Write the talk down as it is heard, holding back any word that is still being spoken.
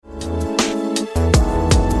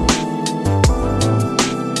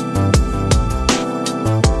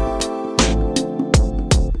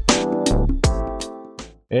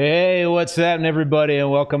What's happening, everybody, and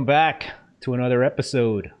welcome back to another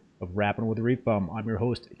episode of Rapping with Reef Bum. I'm your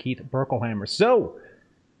host, Keith Berkelhammer. So,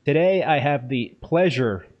 today I have the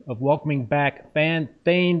pleasure of welcoming back Than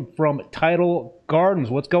Thane from Tidal Gardens.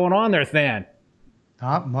 What's going on there, Than?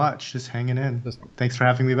 Not much, just hanging in. Thanks for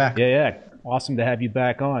having me back. Yeah. Awesome to have you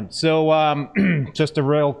back on. So, just a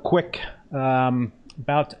real quick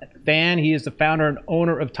about Than. He is the founder and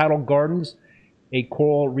owner of Tidal Gardens, a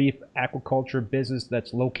coral reef aquaculture business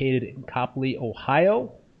that's located in Copley,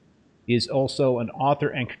 Ohio. He is also an author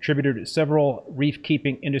and contributor to several reef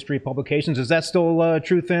keeping industry publications. Is that still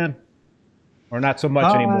true, Than? Or not so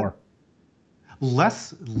much anymore?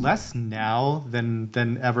 Less now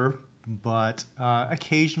than ever, but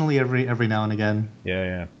occasionally every now and again.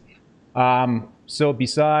 Yeah. So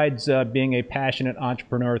besides being a passionate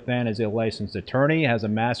entrepreneur, Than is a licensed attorney, has a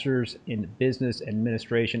master's in business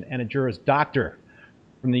administration and a Juris Doctor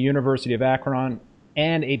from the University of Akron,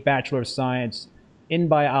 and a Bachelor of Science in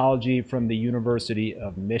Biology from the University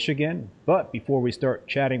of Michigan. But before we start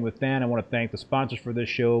chatting with Than, I want to thank the sponsors for this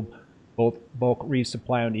show, both Bulk Reef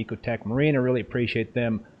Supply and Ecotech Marine. I really appreciate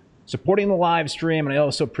them supporting the live stream, and I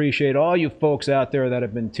also appreciate all you folks out there that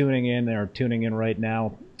have been tuning in. They are tuning in right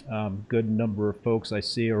now. Good number of folks I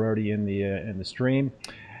see are already in the stream.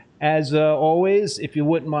 As always, if you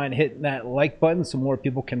wouldn't mind hitting that like button so more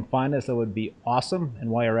people can find us, that would be awesome.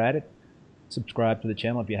 And while you're at it, subscribe to the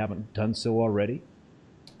channel if you haven't done so already.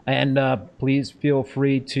 And please feel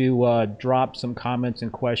free to drop some comments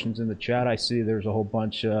and questions in the chat. I see there's a whole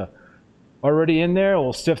bunch already in there.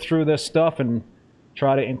 We'll sift through this stuff and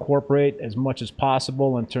try to incorporate as much as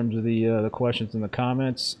possible in terms of the questions and the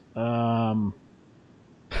comments.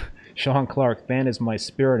 Sean Clark, Than is my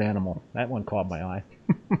spirit animal. That one caught my eye.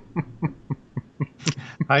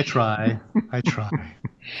 I try.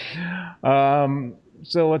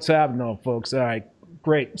 So what's happening, folks? All right,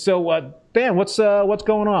 great. So, Than, what's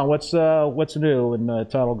going on? What's new in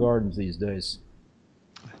Tidal Gardens these days?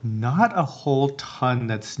 Not a whole ton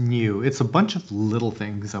that's new. It's a bunch of little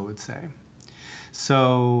things, I would say.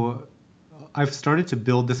 So I've started to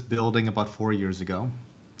build this building about 4 years ago,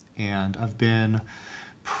 and I've been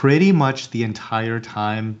pretty much the entire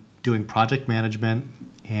time doing project management,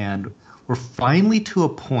 and we're finally to a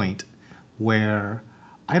point where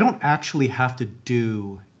I don't actually have to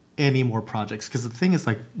do any more projects because the thing is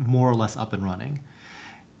like more or less up and running.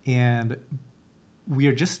 And we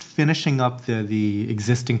are just finishing up the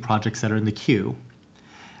existing projects that are in the queue.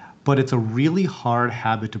 But it's a really hard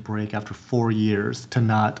habit to break after 4 years to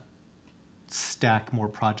not stack more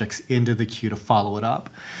projects into the queue to follow it up.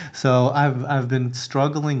 So I've been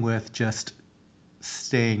struggling with just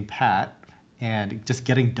staying pat and just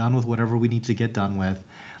getting done with whatever we need to get done with.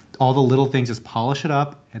 All the little things, just polish it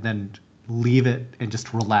up and then leave it and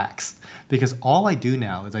just relax. Because all I do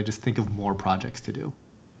now is I just think of more projects to do.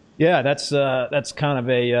 Yeah, that's kind of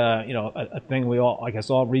a thing we all, I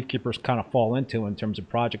guess, all reef keepers kind of fall into in terms of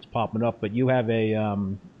projects popping up. But you have a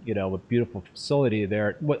beautiful facility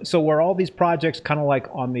there. So were all these projects kind of like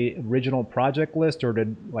on the original project list, or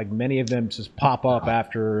did like many of them just pop up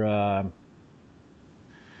after?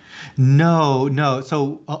 No.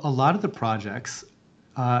 So a lot of the projects.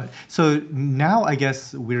 So now I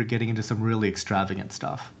guess we're getting into some really extravagant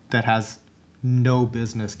stuff that has no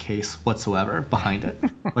business case whatsoever behind it.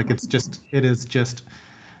 Like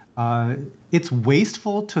it's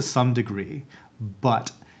wasteful to some degree,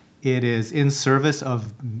 but it is in service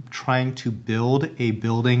of trying to build a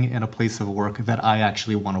building and a place of work that I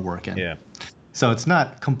actually want to work in. Yeah. So it's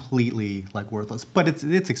not completely like worthless, but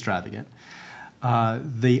it's extravagant.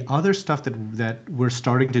 The other stuff that we're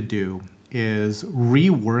starting to do is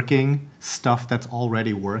reworking stuff that's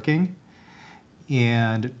already working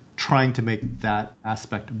and trying to make that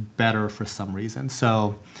aspect better for some reason.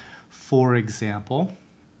 So, for example,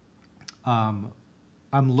 I'm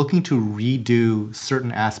looking to redo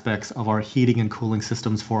certain aspects of our heating and cooling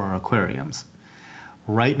systems for our aquariums.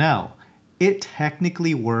 Right now, it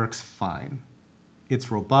technically works fine.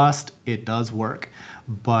 It's robust, it does work,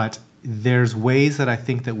 but there's ways that I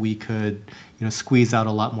think that we could, squeeze out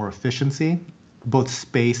a lot more efficiency, both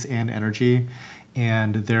space and energy,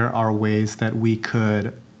 and there are ways that we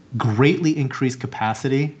could greatly increase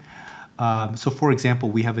capacity. So for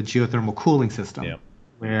example, we have a geothermal cooling system. Yep.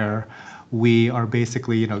 Where we are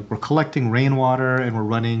basically, we're collecting rainwater and we're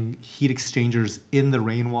running heat exchangers in the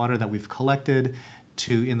rainwater that we've collected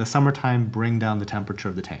to, in the summertime, bring down the temperature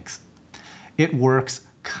of the tanks. It works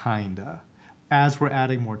kinda. As we're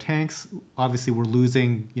adding more tanks, obviously we're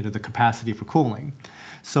losing, the capacity for cooling.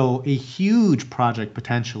 So a huge project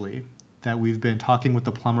potentially that we've been talking with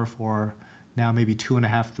the plumber for now maybe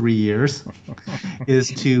 2.5, 3 years is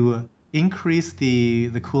to increase the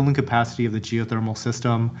cooling capacity of the geothermal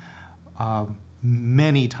system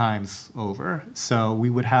many times over. So we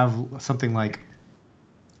would have something like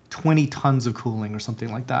 20 tons of cooling or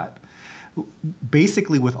something like that.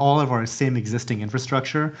 Basically, with all of our same existing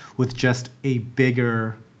infrastructure, with just a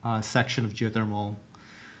bigger section of geothermal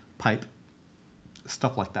pipe,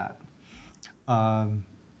 stuff like that. Um,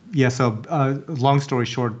 yeah, so long story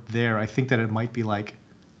short, there, I think that it might be like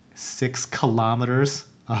 6 kilometers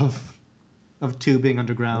of tubing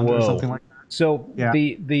underground or Whoa. something like that. So Yeah.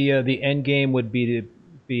 the end game would be to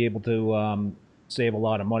be able to save a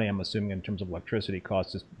lot of money. I'm assuming in terms of electricity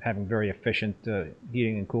costs, is having very efficient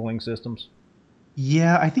heating and cooling systems.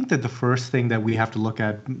 Yeah, I think that the first thing that we have to look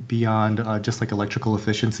at beyond just like electrical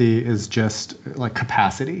efficiency is just like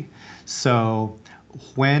capacity. So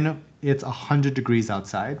when it's 100 degrees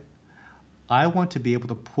outside, I want to be able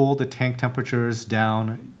to pull the tank temperatures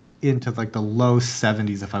down into like the low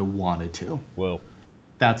 70s if I wanted to. Whoa.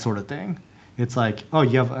 That sort of thing. It's like, oh,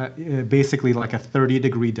 you have basically like a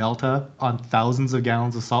 30-degree delta on thousands of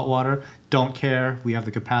gallons of salt water. Don't care. We have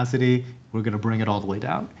the capacity. We're going to bring it all the way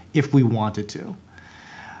down if we wanted to.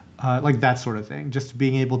 Like that sort of thing. Just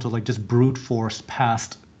being able to like just brute force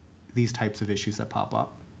past these types of issues that pop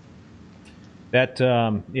up. That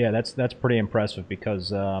yeah, that's pretty impressive because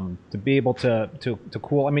to be able to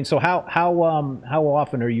cool. I mean, so how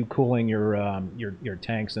often are you cooling your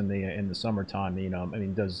tanks in the summertime? You know, I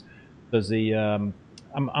mean, does the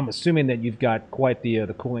I'm assuming that you've got quite the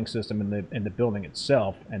cooling system in the building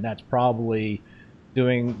itself, and that's probably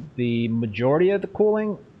doing the majority of the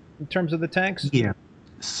cooling in terms of the tanks. Yeah.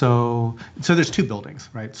 So there's two buildings,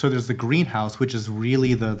 right? So there's the greenhouse, which is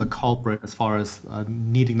really the culprit as far as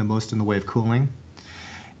needing the most in the way of cooling.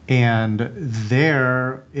 And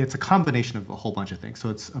there, it's a combination of a whole bunch of things. So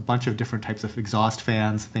it's a bunch of different types of exhaust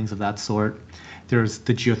fans, things of that sort. There's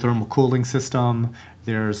the geothermal cooling system.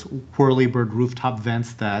 There's whirlybird rooftop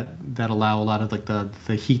vents that allow a lot of like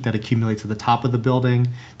the heat that accumulates at the top of the building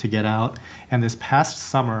to get out. And this past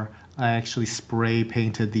summer, I actually spray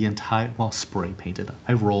painted the entire, well, spray painted,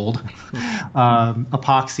 I rolled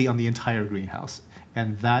epoxy on the entire greenhouse.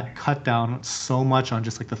 And that cut down so much on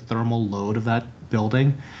just like the thermal load of that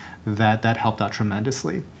building that helped out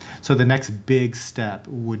tremendously. So the next big step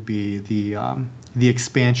would be the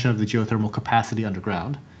expansion of the geothermal capacity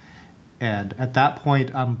underground. And at that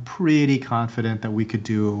point, I'm pretty confident that we could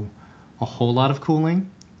do a whole lot of cooling.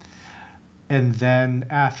 And then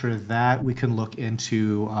after that, we can look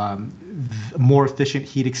into more efficient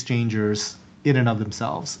heat exchangers in and of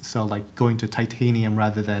themselves. So like going to titanium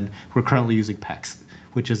rather than we're currently using PEX,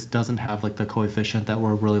 which is doesn't have like the coefficient that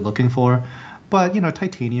we're really looking for. But you know,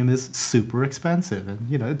 titanium is super expensive, and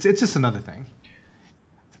you know, it's just another thing.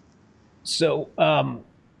 So,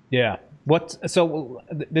 yeah.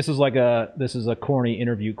 This is a corny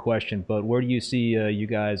interview question, but where do you see you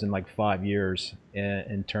guys in like 5 years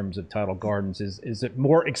in terms of Tidal Gardens? Is it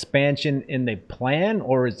more expansion in the plan,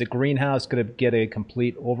 or is the greenhouse going to get a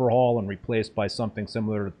complete overhaul and replaced by something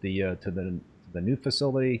similar to the new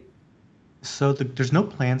facility? So there's no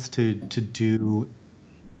plans to do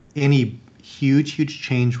any huge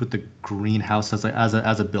change with the greenhouse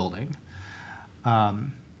as a building.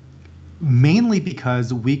 Um, Mainly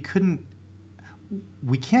because we can't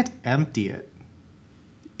empty it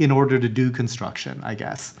in order to do construction, I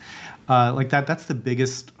guess. Like that's the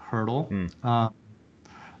biggest hurdle. Hmm.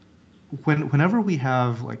 Whenever we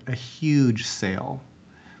have like a huge sale,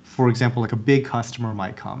 for example, like a big customer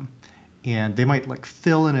might come and they might like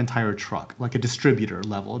fill an entire truck, like a distributor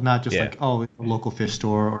level, not just Yeah. like, oh, it's a local fish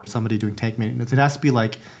store or somebody doing tank maintenance. It has to be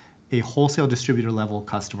like a wholesale distributor level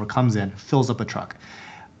customer comes in, fills up a truck.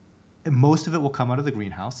 And most of it will come out of the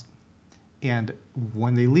greenhouse. And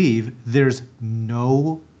when they leave, there's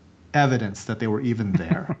no evidence that they were even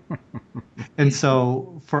there. And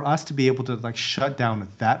so for us to be able to like shut down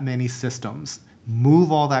that many systems,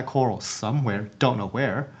 move all that coral somewhere, don't know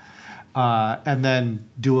where, and then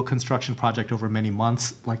do a construction project over many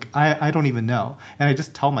months, like I don't even know. And I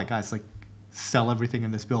just tell my guys like sell everything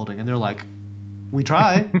in this building, and they're like, we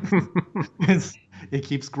try. it's, it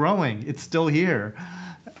keeps growing. It's still here.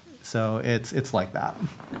 So it's like that.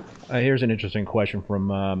 Here's an interesting question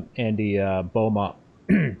from Andy Boma.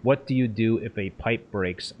 What do you do if a pipe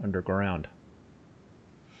breaks underground?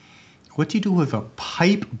 What do you do if a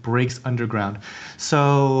pipe breaks underground?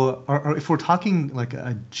 So, or if we're talking like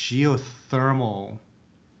a geothermal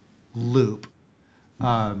loop,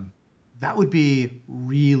 um, that would be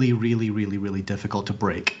really difficult to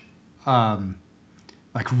break. Um,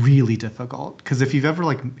 like really difficult. Because if you've ever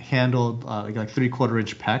like handled like 3/4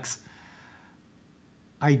 inch pecs,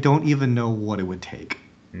 I don't even know what it would take.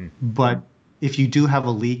 Mm. But if you do have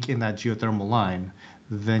a leak in that geothermal line,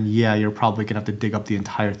 then yeah, you're probably gonna have to dig up the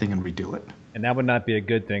entire thing and redo it. And that would not be a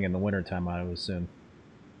good thing in the wintertime, I would assume.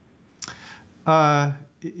 Uh,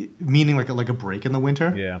 Meaning like a break in the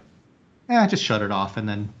winter? Yeah, Yeah, just shut it off and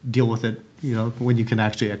then deal with it, when you can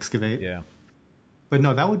actually excavate. yeah. But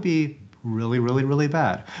no, that would be really, really, really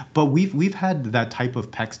bad. But we've had that type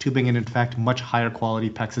of PEX tubing, and in fact, much higher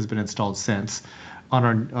quality PEX has been installed since all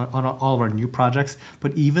of our new projects.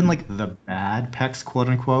 But even like the bad PEX, quote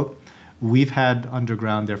unquote, we've had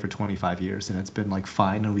underground there for 25 years, and it's been like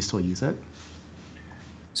fine, and we still use it.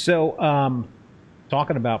 So,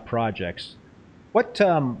 talking about projects,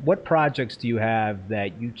 what projects do you have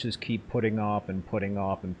that you just keep putting off and putting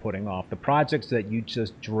off and putting off? The projects that you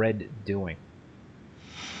just dread doing.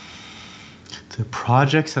 The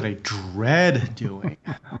projects that I dread doing.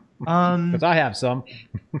 Because Um, I have some.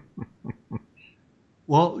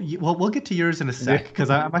 well, we'll get to yours in a Yeah. sec because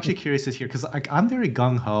I'm actually curious to hear because I'm very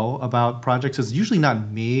gung ho about projects. It's usually not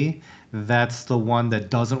me that's the one that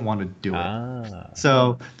doesn't want to do it. Ah,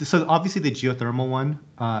 So obviously the geothermal one,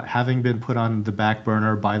 having been put on the back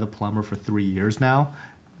burner by the plumber for 3 years now,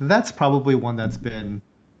 that's probably one that's been,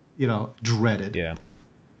 dreaded. yeah.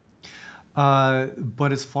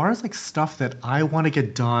 But as far as like stuff that I want to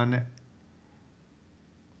get done,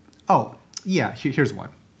 oh yeah, here's one.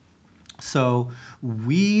 So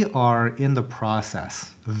we are in the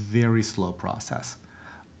process, a very slow process,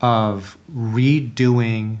 of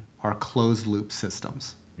redoing our closed loop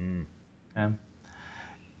systems. Mm, Okay?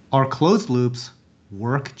 Our closed loops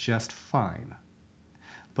work just fine,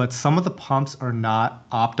 but some of the pumps are not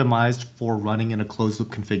optimized for running in a closed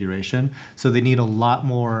loop configuration. So they need a lot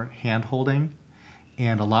more hand holding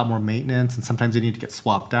and a lot more maintenance, and sometimes they need to get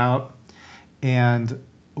swapped out. And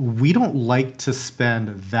we don't like to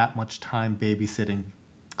spend that much time babysitting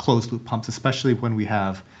closed loop pumps, especially when we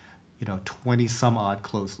have, 20 some odd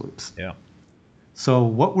closed loops. yeah. So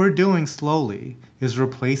what we're doing slowly is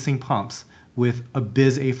replacing pumps with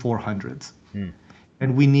Abiz A400s, Mm,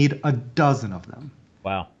 and we need a dozen of them.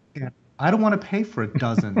 wow. And I don't want to pay for a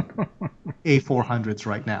dozen A400s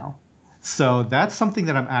right now. So that's something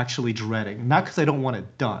that I'm actually dreading. Not because I don't want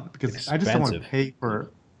it done, because I just don't want to Expensive. pay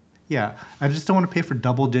for, yeah, I just don't want to pay for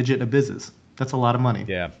double digit Abizes. That's a lot of money.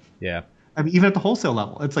 Yeah, yeah. I mean, even at the wholesale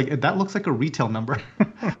level, it's like that looks like a retail number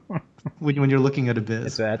when you're looking at a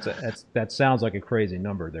It's biz. that sounds like a crazy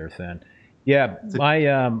number there, Thin. Yeah,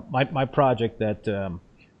 my project that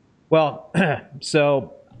well,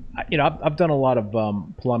 so I've done a lot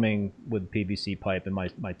of plumbing with PVC pipe in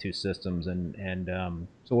my two systems, and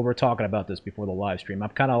so we were talking about this before the live stream.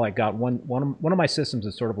 I've kind of like got one of my systems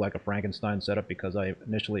is sort of like a Frankenstein setup because I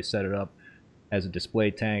initially set it up as a display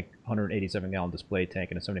tank, 187-gallon display tank,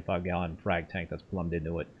 and a 75-gallon frag tank that's plumbed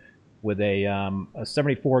into it with a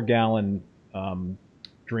 74-gallon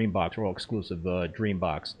Dreambox, Royal exclusive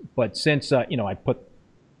Dreambox. But since I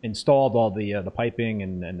installed all the piping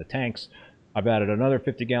and the tanks, I've added another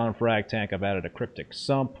 50-gallon frag tank. I've added a cryptic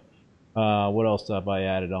sump. What else have I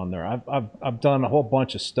added on there? I've done a whole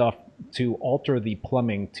bunch of stuff to alter the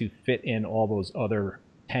plumbing to fit in all those other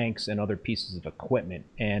tanks and other pieces of equipment.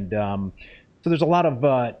 And so there's a lot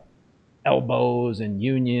of elbows and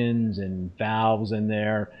unions and valves in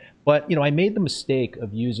there. But I made the mistake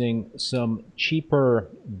of using some cheaper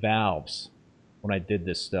valves when I did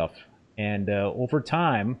this stuff, and over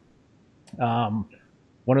time,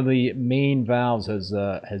 one of the main valves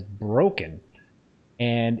has broken,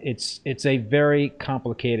 and it's a very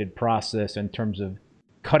complicated process in terms of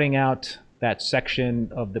cutting out that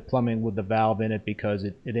section of the plumbing with the valve in it because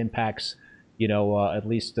it impacts at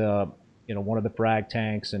least one of the frag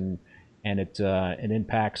tanks and it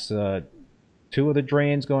impacts two of the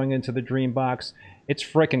drains going into the dream box. It's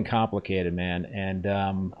freaking complicated, man. And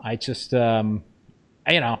I just, I'm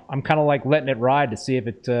kind of like letting it ride to see if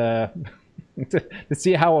it, to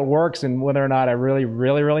see how it works and whether or not I really,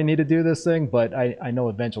 really, really need to do this thing. But I know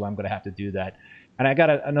eventually I'm going to have to do that. And I got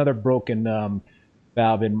another broken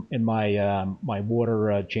valve in my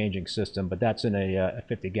water changing system, but that's in a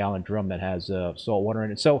 50-gallon drum that has salt water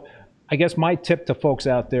in it. So I guess my tip to folks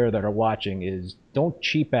out there that are watching is don't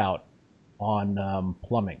cheap out on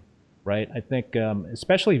plumbing, right? I think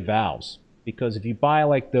especially valves, because if you buy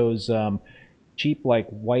like those cheap like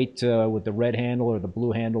white with the red handle or the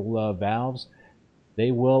blue handle valves, they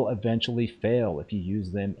will eventually fail if you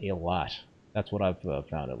use them a lot. That's what I've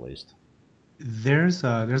found at least. There's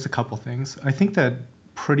a couple things. I think that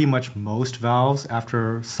pretty much most valves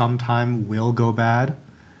after some time will go bad.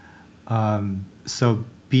 So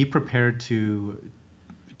be prepared to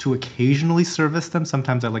occasionally service them.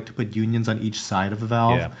 Sometimes I like to put unions on each side of the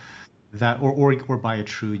valve. Yeah. that or buy a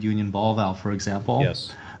true union ball valve, for example,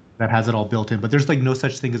 Yes. that has it all built in. But there's like no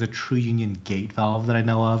such thing as a true union gate valve that I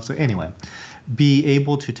know of. So anyway, be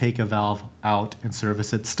able to take a valve out and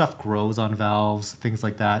service it. Stuff grows on valves, things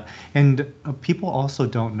like that. And people also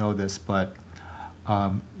don't know this, but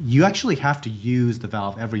you actually have to use the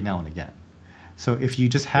valve every now and again. So if you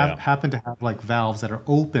just Yeah. happen to have like valves that are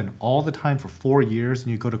open all the time for 4 years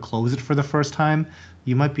and you go to close it for the first time,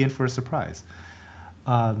 you might be in for a surprise.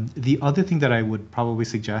 The other thing that I would probably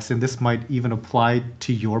suggest, and this might even apply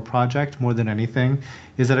to your project more than anything,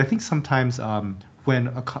 is that I think sometimes when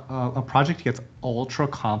a project gets ultra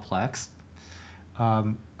complex,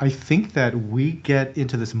 I think that we get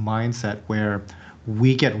into this mindset where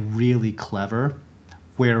we get really clever,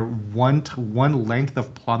 where one length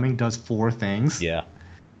of plumbing does four things, Yeah.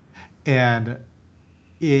 and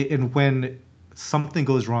and when something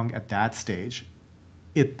goes wrong at that stage,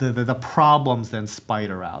 the problems then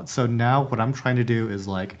spider out. So now what I'm trying to do is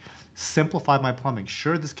like simplify my plumbing.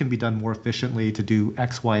 Sure, this can be done more efficiently to do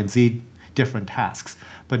X, Y, and Z different tasks.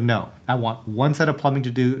 But no, I want one set of plumbing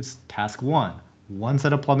to do task one, one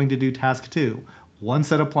set of plumbing to do task two, one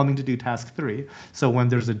set of plumbing to do task three. So when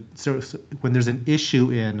there's an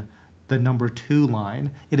issue in the number two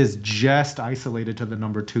line, it is just isolated to the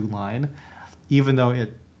number two line, even though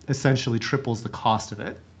it essentially triples the cost of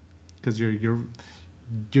it because you're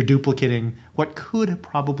duplicating what could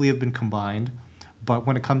probably have been combined, but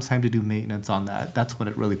when it comes time to do maintenance on that, that's when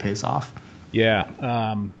it really pays off.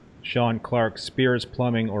 Yeah. Sean Clark, Spears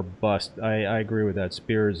Plumbing or bust. I agree with that.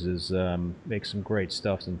 Spears is makes some great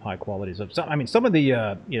stuff, some high quality stuff. I mean, some of the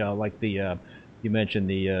like the you mentioned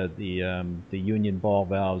the Union ball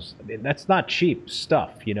valves. I mean, that's not cheap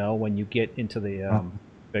stuff. When you get into the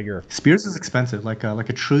bigger. Spears is expensive. Like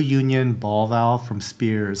a true union ball valve from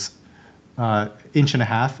Spears, inch and a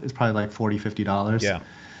half is probably like $40-$50.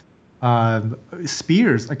 Yeah.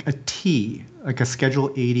 Spears, like a T, like a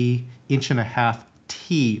Schedule 80 inch and a half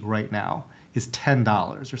T right now is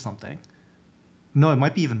 $10 or something. No, it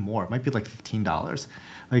might be even more. It might be like $15.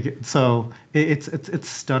 Like so, it's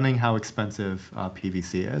stunning how expensive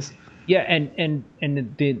PVC is. Yeah, and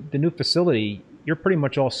the new facility, you're pretty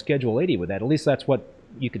much all Schedule 80 with that. At least that's what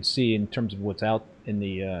you could see in terms of what's out in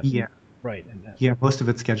the Yeah. right. And that. Yeah, most of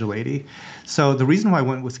it's Schedule 80. So the reason why I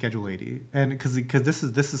went with Schedule 80, and because this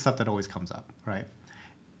is stuff that always comes up, right?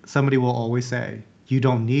 Somebody will always say you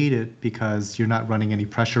don't need it because you're not running any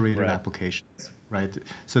pressure rated Right. applications, right?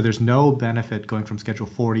 So there's no benefit going from Schedule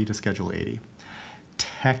 40 to Schedule 80.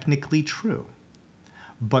 Technically true,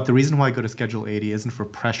 but the reason why I go to Schedule 80 isn't for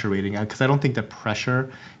pressure rating, because I don't think that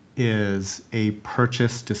pressure is a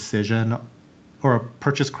purchase decision or a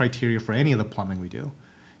purchase criteria for any of the plumbing we do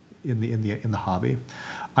in the hobby.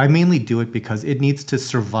 I mainly do it because it needs to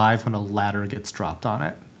survive when a ladder gets dropped on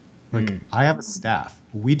it. Like I have a staff.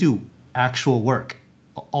 We do actual work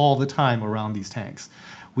all the time around these tanks.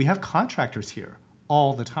 We have contractors here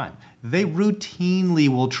all the time. They routinely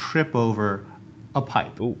will trip over a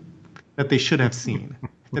pipe Ooh. that they should have seen,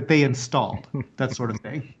 that they installed, that sort of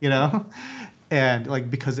thing, you know? And like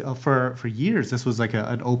because for years this was like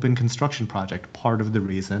an open construction project. Part of the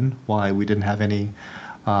reason why we didn't have any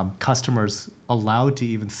customers allowed to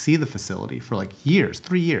even see the facility for like years,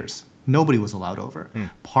 3 years. Nobody was allowed over,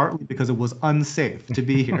 partly because it was unsafe to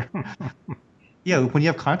be here. Yeah, when you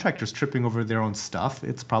have contractors tripping over their own stuff,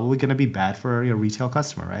 it's probably going to be bad for a retail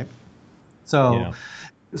customer, right? So, Yeah.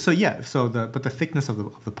 so yeah, but the thickness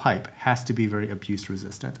of the pipe has to be very abuse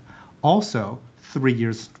resistant. Also, 3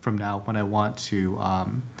 years from now, when I want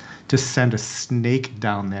to send a snake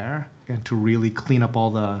down there and to really clean up all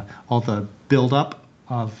the buildup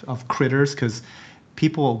of critters, because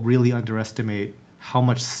people really underestimate how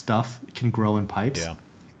much stuff can grow in pipes Yeah.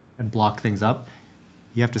 and block things up.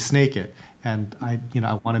 You have to snake it, and I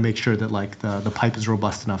want to make sure that like the pipe is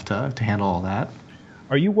robust enough to handle all that.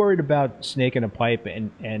 Are you worried about snaking a pipe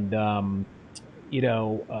and you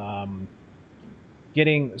know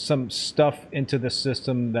getting some stuff into the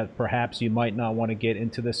system that perhaps you might not want to get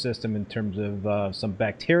into the system in terms of some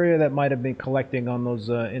bacteria that might have been collecting on those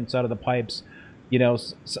inside of the pipes?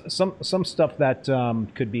 Some stuff that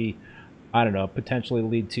could be, I don't know, potentially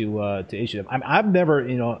lead to issues. I've never,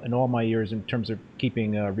 in all my years in terms of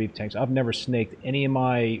keeping reef tanks, I've never snaked any of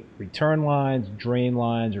my return lines, drain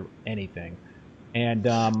lines, or anything. And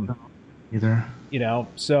Either.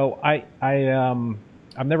 so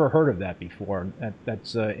I've never heard of that before.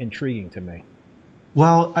 That's intriguing to me.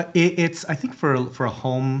 Well, it's I think for a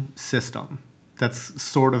home system that's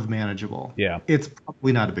sort of manageable, Yeah. it's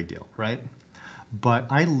probably not a big deal, right? But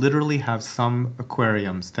I literally have some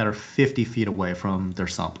aquariums that are 50 feet away from their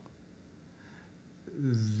sump.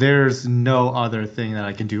 there's no other thing that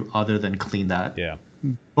I can do other than clean that, Yeah.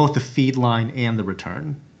 both the feed line and the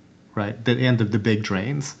return, right? The and the big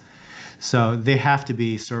drains. So they have to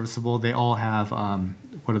be serviceable. They all have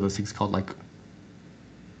what are those things called? Like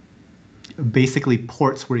basically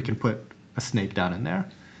ports where you can put a snake down in there.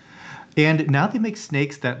 And now they make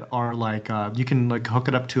snakes that are like you can like hook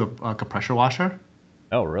it up to like a pressure washer.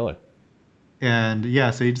 Oh, really? And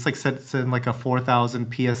yeah, so you just like send like a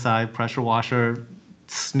 4,000 psi pressure washer,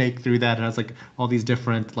 snake through that. It has like all these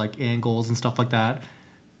different like angles and stuff like that.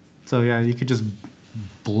 So yeah, you could just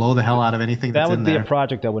blow the hell out of anything That that's in would be a there.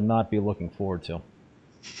 project I would not be looking forward to.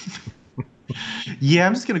 Yeah,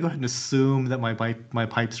 I'm just gonna go ahead and assume that my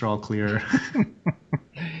pipes are all clear.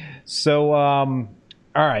 So, all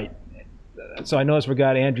right. So I noticed we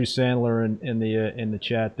got Andrew Sandler in the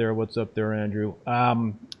chat there. What's up there, Andrew?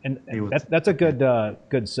 And Hey, that's a good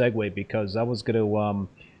segue because I was going to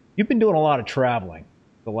you've been doing a lot of traveling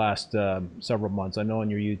the last several months. I know on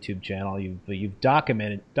your YouTube channel you've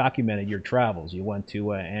documented your travels. You went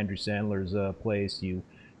to Andrew Sandler's place. You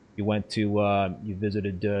went to you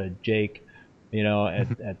visited Jake,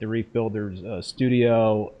 at the Reef Builders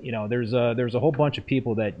studio. There's a whole bunch of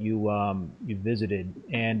people that you visited,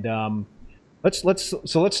 and let's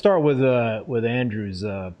start with Andrew's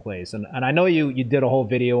place, and I know you did a whole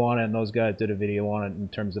video on it, and those guys did a video on it in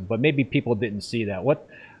terms of, but maybe people didn't see that.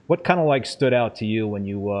 What kind of like stood out to you when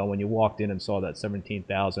you walked in and saw that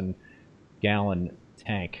 17,000 gallon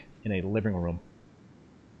tank in a living room?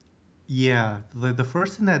 yeah, the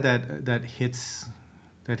first thing that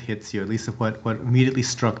hits you, at least what immediately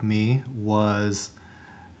struck me was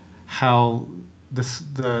how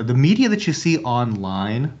the media that you see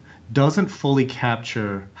online doesn't fully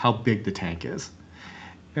capture how big the tank is.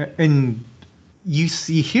 And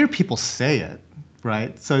hear people say it,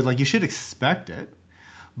 right? So like you should expect it,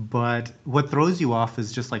 but what throws you off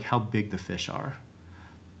is just like how big the fish are.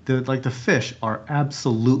 The fish are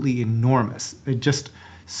absolutely enormous. Just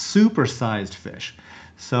super-sized fish.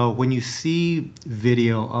 So when you see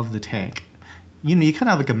video of the tank, you kind of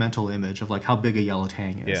have like a mental image of like how big a yellow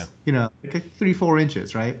tang Yeah. is. Like 3-4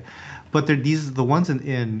 inches, right? But the ones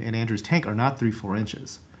in Andrew's tank are not 3-4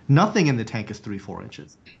 inches. Nothing in the tank is 3-4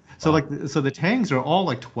 inches. So Wow. so the tangs are all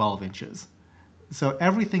like 12 inches. So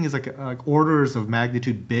everything is like orders of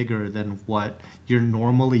magnitude bigger than what you're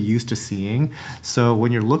normally used to seeing. So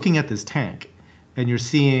when you're looking at this tank and you're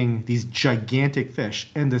seeing these gigantic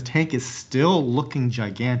fish and the tank is still looking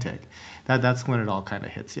gigantic, that's when it all kind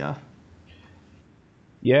of hits you.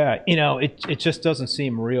 Yeah, it just doesn't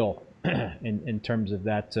seem real in terms of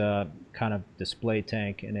that kind of display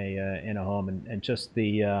tank in a home, and just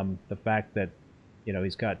the fact that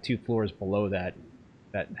he's got 2 floors below that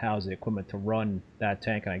house the equipment to run that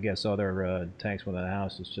tank, and I guess other tanks within the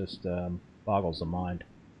house is just boggles the mind.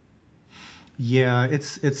 Yeah,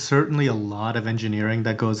 it's certainly a lot of engineering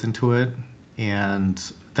that goes into it, and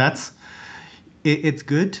it's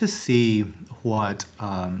good to see what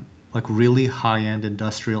like really high-end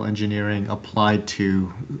industrial engineering applied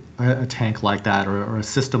to a tank like that or a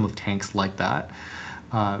system of tanks like that.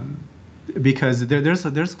 Um, because there's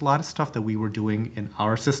a lot of stuff that we were doing in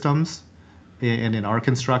our systems and in our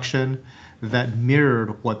construction that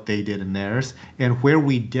mirrored what they did in theirs. And where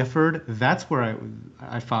we differed, that's where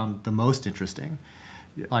I found the most interesting.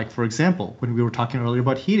 Like, for example, when we were talking earlier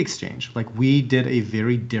about heat exchange, like we did a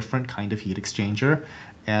very different kind of heat exchanger,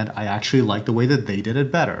 and I actually like the way that they did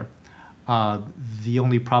it better. Uh, the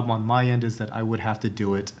only problem on my end is that I would have to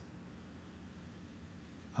do it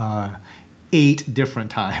uh, 8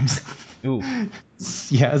 different times. Ooh,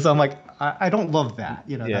 Yeah, so I'm like, I don't love that,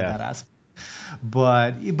 yeah, that aspect.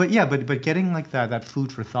 But getting like that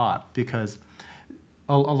food for thought because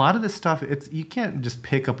a lot of this stuff you can't just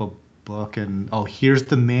pick up a book and oh here's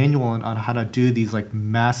the manual on how to do these like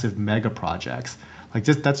massive mega projects. Like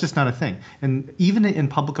that's just not a thing. And even in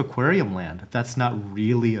public aquarium land, that's not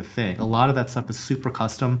really a thing. A lot of that stuff is super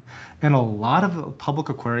custom, and a lot of public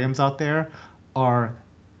aquariums out there are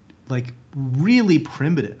like really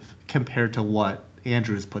primitive compared to what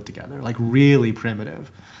Andrew's put together. Like really primitive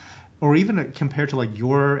or even compared to like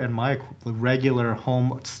your and my regular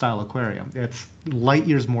home style aquarium, it's light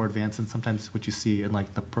years more advanced than sometimes what you see in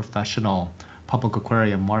like the professional public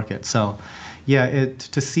aquarium market. So, yeah,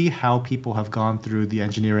 to see how people have gone through the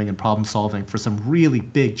engineering and problem solving for some really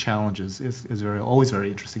big challenges is always very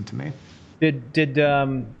interesting to me. did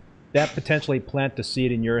that potentially plant the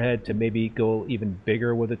seed in your head to maybe go even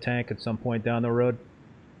bigger with a tank at some point down the road?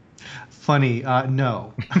 Funny,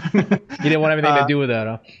 no. You didn't want anything to uh, do with that,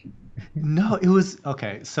 huh? no, it was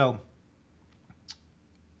okay. So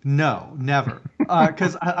No, never.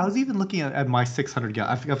 Because I was even looking at my 600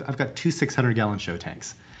 gallon. I've got two 600-gallon show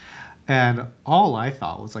tanks, and all I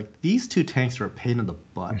thought was like these two tanks are a pain in the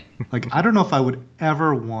butt. Like I don't know if I would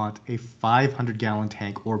ever want a 500-gallon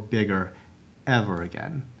tank or bigger ever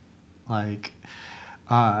again. Like,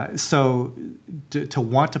 so to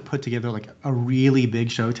want to put together like a really big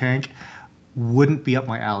show tank wouldn't be up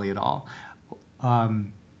my alley at all.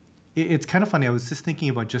 Um, it's kind of funny. I was just thinking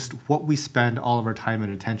about just what we spend all of our time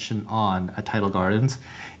and attention on at Tidal Gardens,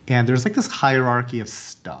 and there's like this hierarchy of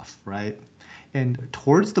stuff, right? And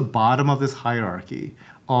towards the bottom of this hierarchy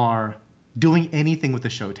are doing anything with the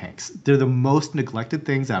show tanks. They're the most neglected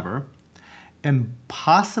things ever, and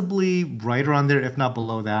possibly right around there, if not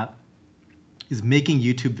below that, is making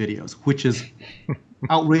YouTube videos, which is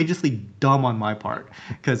outrageously dumb on my part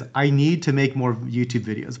because I need to make more YouTube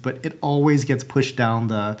videos, but it always gets pushed down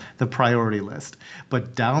the priority list.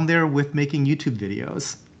 But down there with making YouTube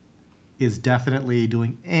videos is definitely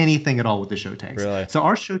doing anything at all with the show tanks. Really? So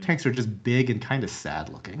our show tanks are just big and kind of sad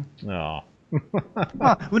looking. No.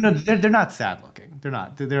 Well, no, they're not sad looking. They're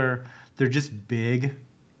not. They're just big,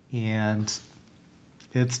 and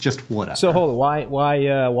it's just whatever. So hold on.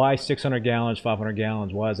 Why 600 gallons, 500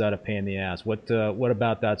 gallons? Why is that a pain in the ass? What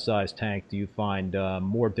about that size tank do you find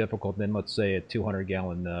more difficult than, let's say, a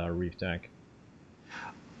 200-gallon reef tank?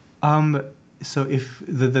 So if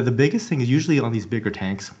the biggest thing is usually on these bigger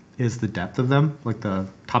tanks is the depth of them, like the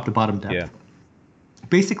top to bottom depth. Yeah.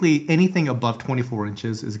 Basically, anything above 24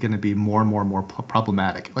 inches is going to be more and more and more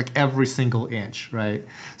problematic, like every single inch, right?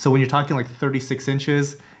 So when you're talking like 36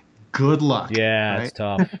 inches, good luck. Yeah, right? it's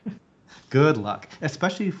tough. Good luck,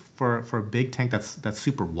 especially for a big tank that's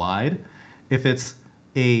super wide. If it's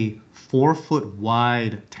a 4 foot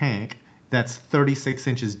wide tank that's 36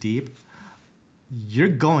 inches deep, you're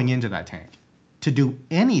going into that tank to do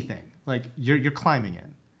anything. Like you're climbing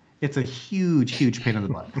in. It's a huge, huge pain in the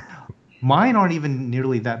butt. Mine aren't even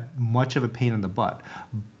nearly that much of a pain in the butt.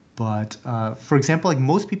 But for example, like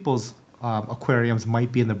most people's aquariums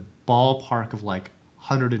might be in the ballpark of like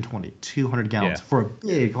 120, 200 gallons Yeah. for a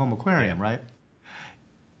big home aquarium, Yeah. right?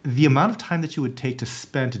 The amount of time that you would take to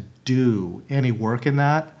spend to do any work in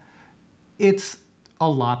that, it's a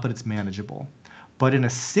lot, but it's manageable. But in a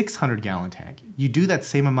 600-gallon tank, you do that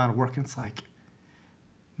same amount of work, and it's like,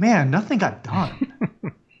 man, nothing got done.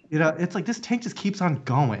 It's like this tank just keeps on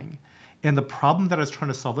going. And the problem that I was trying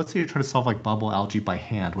to solve, let's say you're trying to solve like bubble algae by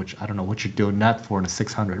hand, which I don't know what you're doing that for in a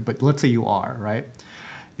 600, but let's say you are, right?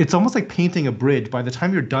 It's almost like painting a bridge. By the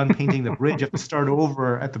time you're done painting the bridge, you have to start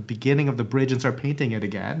over at the beginning of the bridge and start painting it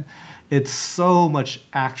again. It's so much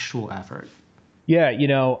actual effort. Yeah,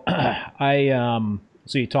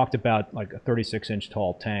 so you talked about like a 36-inch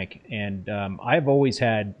tall tank, and I've always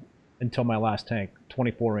had, until my last tank,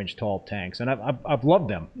 24-inch tall tanks, and I've loved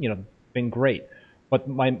them. Been great. But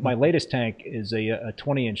my latest tank is a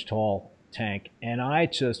 20-inch tall tank, and I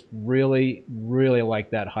just really really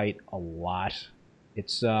like that height a lot.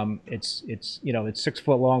 It's 6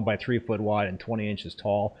 foot long by 3 foot wide and 20 inches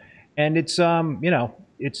tall, and it's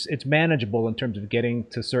manageable in terms of getting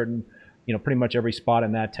to certain, pretty much every spot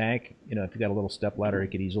in that tank. If you got a little step ladder, you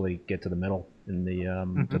could easily get to the middle and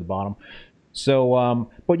to the bottom. So,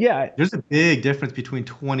 but yeah, There's a big difference between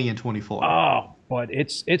 20 and 24. oh, but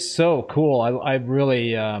it's so cool. I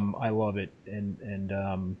really I love it, and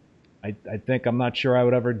I think I'm not sure I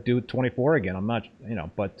would ever do 24 again. I'm not,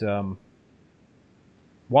 but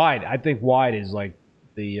wide. I think wide is like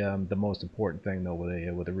the most important thing though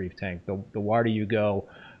with a reef tank. The wider you go,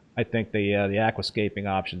 I think the aquascaping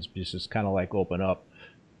options just kind of like open up.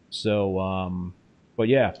 So, but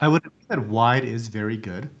yeah, I would agree that wide is very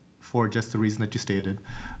good for just the reason that you stated.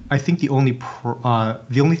 I think the only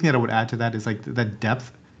thing that I would add to that is like that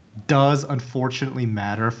depth does unfortunately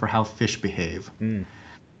matter for how fish behave.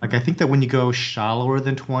 Like I think that when you go shallower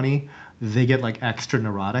than 20, they get like extra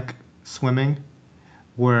neurotic swimming.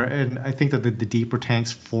 And I think that the deeper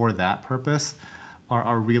tanks for that purpose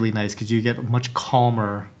are really nice because you get much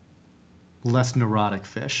calmer, less neurotic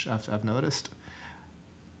fish. I've noticed.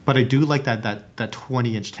 But I do like that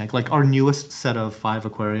 20-inch tank. Like our newest set of 5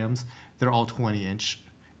 aquariums, they're all 20-inch,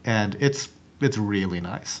 and it's really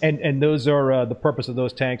nice. and those are the purpose of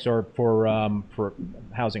those tanks are for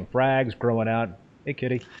housing frags, growing out. Hey,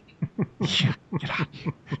 kitty. Yeah, get out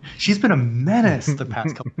here. She's been a menace the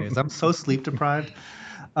past couple days. I'm so sleep deprived.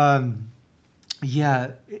 Um,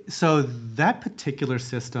 yeah, so that particular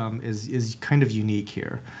system is kind of unique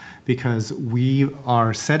here because we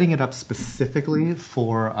are setting it up specifically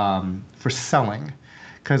for selling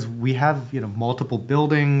because we have multiple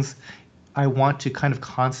buildings. I want to kind of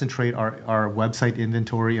concentrate our website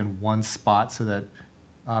inventory in one spot so that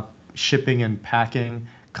uh, shipping and packing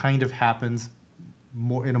kind of happens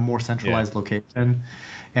more in a more Yeah. centralized location,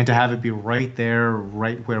 and to have it be right there,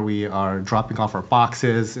 right where we are dropping off our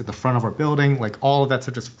boxes at the front of our building, like all of that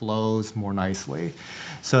stuff just flows more nicely.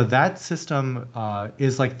 So that system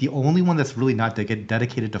is like the only one that's really not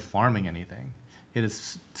dedicated to farming anything. It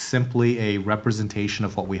is simply a representation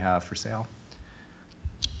of what we have for sale.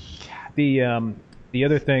 The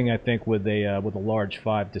other thing I think with a large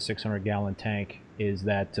 5 to 600 gallon tank is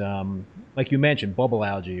that like you mentioned bubble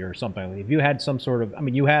algae or something. If you had some sort of, I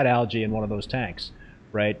mean, you had algae in one of those tanks,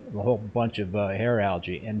 right? A whole bunch of hair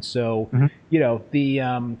algae, and so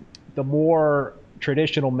Mhm. the more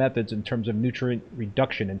traditional methods in terms of nutrient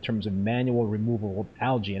reduction, in terms of manual removal of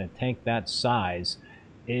algae in a tank that size,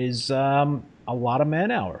 is a lot of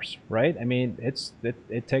man hours, right? I mean,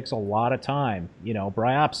 it takes a lot of time.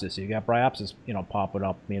 Bryopsis. You got bryopsis, popping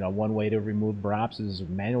up. One way to remove bryopsis is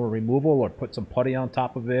manual removal, or put some putty on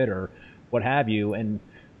top of it, or what have you. And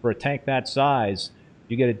for a tank that size,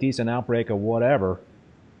 you get a decent outbreak of whatever,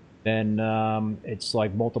 then it's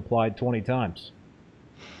like multiplied 20 times.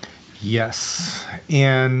 Yes.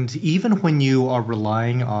 And even when you are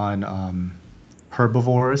relying on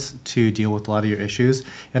herbivores to deal with a lot of your issues,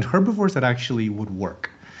 and herbivores that actually would work.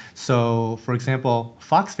 So, for example,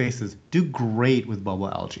 fox faces do great with bubble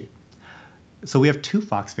algae. So we have two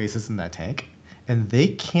fox faces in that tank, and they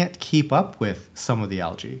can't keep up with some of the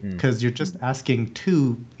algae Hmm. because you're just asking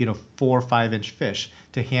two, 4 or 5 inch fish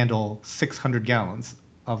to handle 600 gallons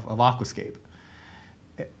of aquascape.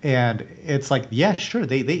 And it's like, yeah, sure,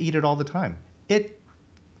 they eat it all the time. It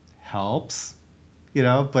helps,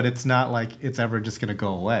 but it's not like it's ever just going to go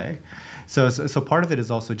away. So part of it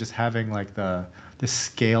is also just having like the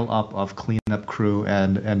scale up of cleanup crew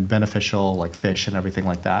and beneficial like fish and everything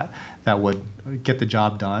like that that would get the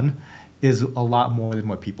job done is a lot more than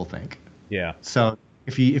what people think. Yeah. So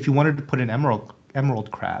if you wanted to put in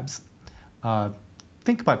emerald crabs, uh,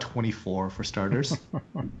 think about 24 for starters.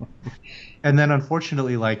 And then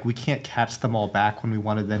unfortunately, like we can't catch them all back when we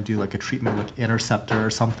want to then do like a treatment like interceptor or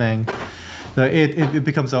something. It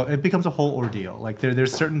becomes a whole ordeal. Like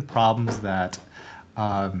there's certain problems that,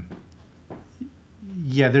 um,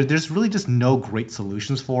 yeah, there's really just no great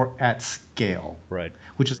solutions for at scale. Right.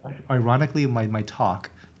 Which is ironically my talk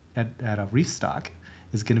at a reef stock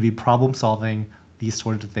is going to be problem solving these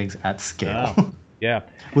sorts of things at scale Oh, yeah.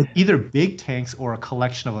 with either big tanks or a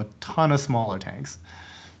collection of a ton of smaller tanks.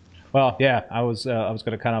 Well, yeah, I was going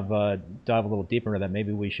to kind of dive a little deeper into that.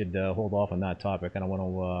 Maybe we should hold off on that topic. I don't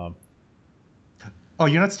want Oh,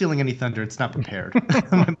 you're not stealing any thunder. It's not prepared.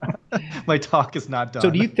 My talk is not So,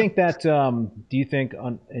 do you done. think that do you think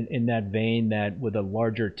in that vein that with a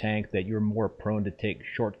larger tank that you're more prone to take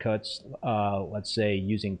shortcuts? Let's say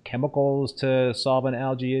using chemicals to solve an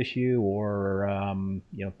algae issue, or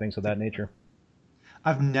things of that nature.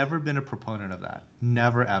 I've never been a proponent of that.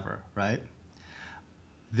 Never ever, right?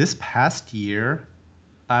 This past year,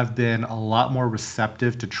 I've been a lot more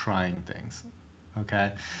receptive to trying things.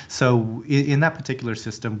 Okay. So in that particular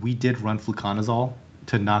system, we did run fluconazole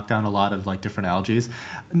to knock down a lot of like different algae.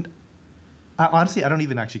 Honestly, I don't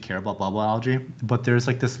even actually care about bubble algae, but there's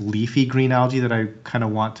like this leafy green algae that I kind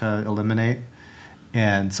of want to eliminate.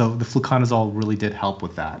 And so the fluconazole really did help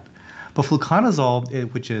with that. But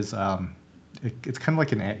fluconazole, which is it's kind of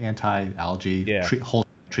like an anti-algae Yeah. whole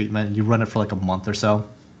treatment. You run it for like a month or so,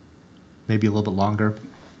 maybe a little bit longer.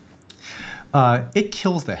 It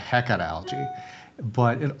kills the heck out of algae,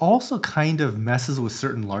 but it also kind of messes with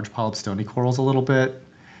certain large polyp stony corals a little bit.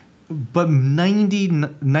 But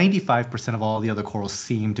 95% of all the other corals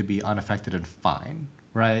seem to be unaffected and fine,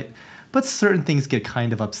 right? But certain things get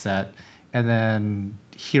kind of upset, and then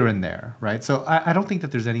here and there, right? So I don't think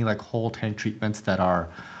that there's any like whole tank treatments that are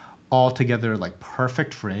altogether like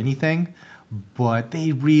perfect for anything, but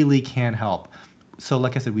they really can help. So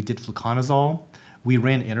like I said, we did fluconazole, we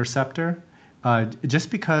ran Interceptor, just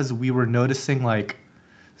because we were noticing like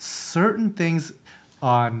certain things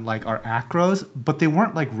on like our acros, but they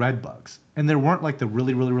weren't like red bugs. And there weren't like the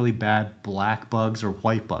really, really, really bad black bugs or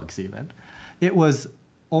white bugs even. It was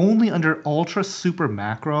only under ultra super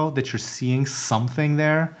macro that you're seeing something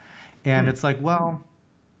there. And Hmm. it's like, well,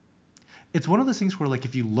 it's one of those things where like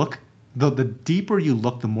if you look the deeper you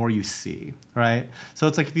look, the more you see, right? So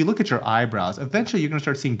it's like if you look at your eyebrows, eventually you're gonna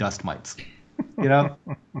start seeing dust mites. You know?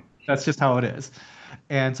 That's just how it is.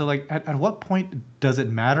 And so like at what point does it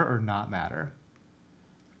matter or not matter?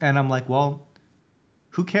 And I'm like, well,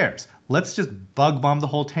 who cares? Let's just bug bomb the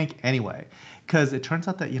whole tank anyway. Because it turns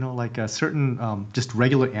out that, like certain just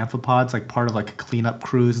regular amphipods, like part of like cleanup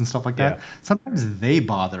crews and stuff like Yeah. that, sometimes they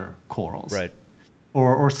bother corals. Right.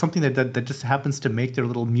 or something that just happens to make their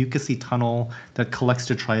little mucousy tunnel that collects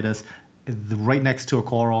detritus right next to a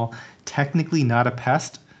coral, technically not a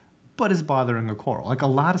pest, but is bothering a coral. Like a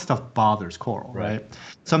lot of stuff bothers coral, Right. right?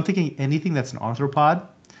 So I'm thinking anything that's an arthropod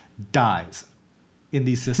dies in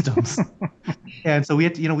these systems. And so we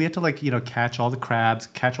had to like, catch all the crabs,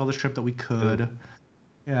 catch all the shrimp that we Ooh. could,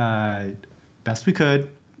 uh, best we could,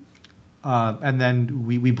 and then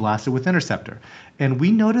we blasted with interceptor, and we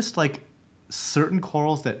noticed like certain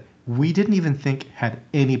corals that we didn't even think had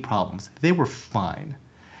any problems. They were fine.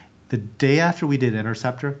 The day after we did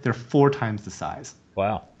interceptor, they're 4 times the size.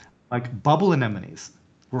 Wow. Like bubble anemones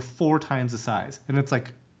were 4 times the size, and it's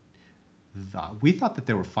like we thought that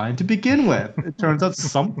they were fine to begin with. It turns out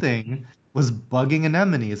something was bugging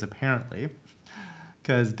anemones apparently,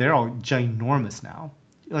 because they're all ginormous now,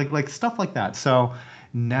 like stuff like that. So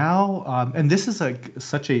now, and this is like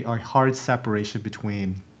such a hard separation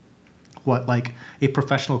between what like a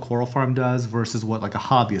professional coral farm does versus what like a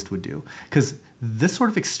hobbyist would do, because this sort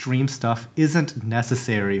of extreme stuff isn't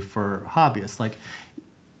necessary for hobbyists. Like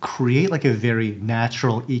create like a very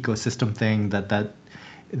natural ecosystem thing that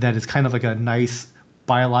is kind of like a nice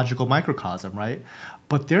biological microcosm, right?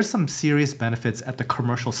 But there's some serious benefits at the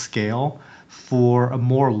commercial scale for a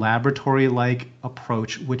more laboratory-like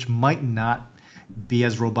approach, which might not be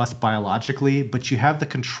as robust biologically, but you have the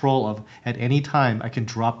control of at any time I can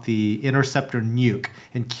drop the interceptor nuke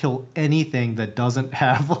and kill anything that doesn't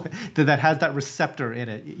have that has that receptor in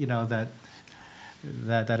it,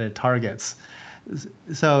 that it targets.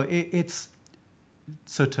 So it's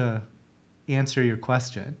so to answer your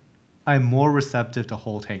question, I'm more receptive to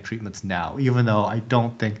whole tank treatments now, even though I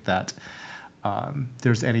don't think that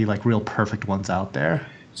there's any like real perfect ones out there.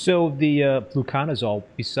 So the fluconazole,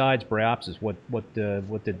 besides Bryopsis, what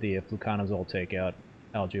did the fluconazole take out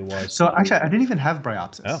algae wise? So actually, I didn't even have Oh,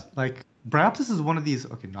 Bryopsis. Like Bryopsis is one of these.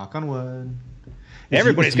 Okay, knock on wood.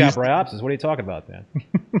 everybody's It's got used. Bryopsis. What are you talking about, then?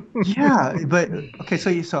 Yeah, but okay.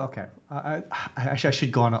 So okay. Actually, I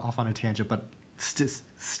should go off on a tangent, but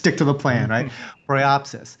stick to the plan, right?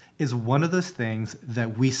 Bryopsis is one of those things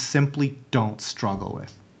that we simply don't struggle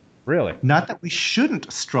with. Really? Not that we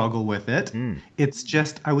shouldn't struggle with it. Mm. It's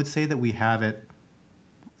just, I would say that we have it.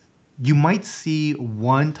 You might see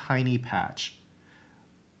one tiny patch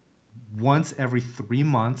once every 3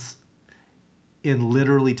 months in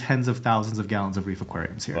literally tens of thousands of gallons of reef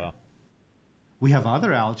aquariums here. Wow. We have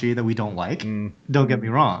other algae that we don't like. Mm. Don't get me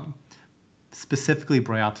wrong. Specifically,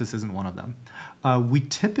 Bryopsis isn't one of them. We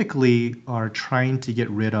typically are trying to get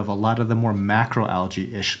rid of a lot of the more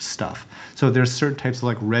macroalgae-ish stuff. So there's certain types of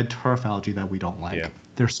like red turf algae that we don't Yeah. like.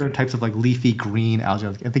 There's certain types of like leafy green algae.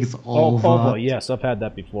 I think it's Oh, ulva. yes, I've had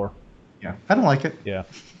that before. Yeah, I don't like it. Yeah.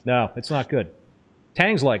 No, it's not good.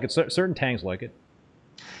 Tangs like it. Certain tangs like it.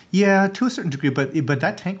 Yeah, to a certain degree, but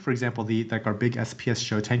that tank, for example, the like our big SPS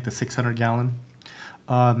show tank, the 600 gallon,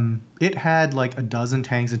 it had like a dozen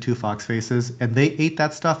tangs and two fox faces, and they ate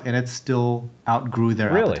that stuff, and it still outgrew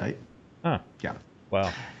their Really? appetite. Huh. Yeah,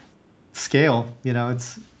 Wow. scale, it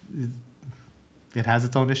has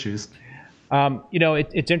its own issues.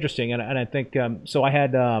 It's interesting, and I think so. I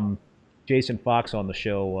had Jason Fox on the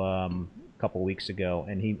show a couple weeks ago,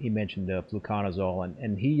 and he mentioned fluconazole,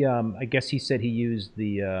 and he I guess he said he used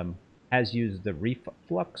the has used the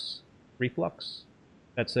reflux.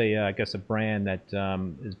 That's I guess a brand that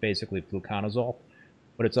is basically fluconazole,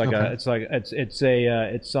 but it's like Okay.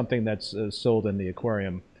 it's something that's sold in the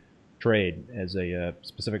aquarium trade as a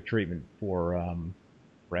specific treatment for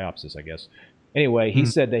Bryopsis, I guess. Anyway, he Hmm.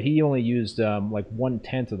 said that he only used like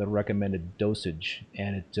 1/10 of the recommended dosage,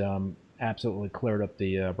 and it absolutely cleared up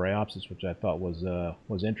the Bryopsis, which I thought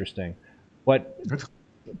was interesting. But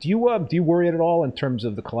do you worry at all in terms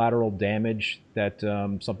of the collateral damage that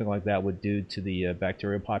something like that would do to the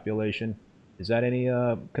bacterial population? Is that any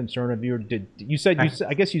concern of yours? Did you said you?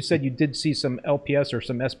 I guess you said you did see some LPS or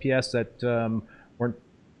some SPS that weren't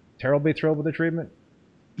terribly thrilled with the treatment.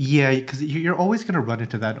 Yeah, because you're always going to run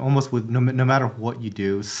into that almost with no matter what you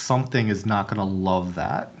do, something is not going to love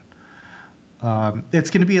that.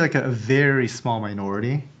 It's going to be like a very small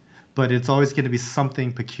minority, but it's always going to be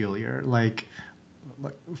something peculiar, like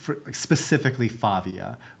specifically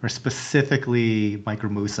Favia or specifically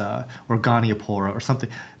Micromusa or Goniopora or something.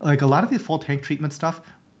 Like a lot of the full tank treatment stuff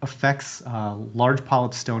affects large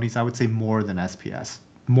polyp stonies, I would say more than SPS,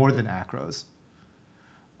 more than acros.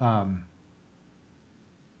 Um,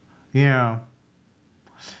 yeah.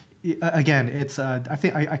 Again, it's I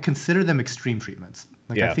think I consider them extreme treatments.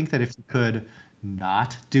 Like I Yeah. think that if you could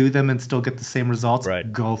not do them and still get the same results,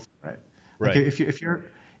 Right. go for it. Like Right.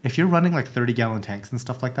 if you're running like 30-gallon tanks and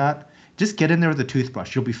stuff like that, just get in there with a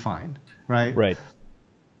toothbrush. You'll be fine, right? Right.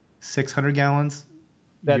 600 gallons,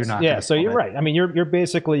 you're That's not yeah. going to So kill you're it. right. I mean, you're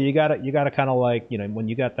basically you gotta kind of like when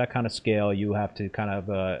you got that kind of scale, you have to kind of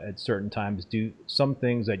at certain times do some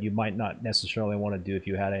things that you might not necessarily want to do if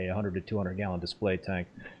you had a 100 to 200 gallon display tank.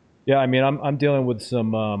 Yeah, I mean, I'm dealing with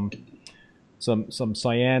some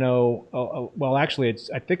cyano. Well, actually,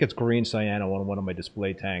 I think it's green cyano on one of my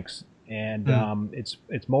display tanks, and Mm.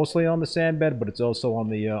 it's mostly on the sand bed, but it's also on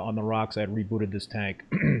the rocks. I had rebooted this tank,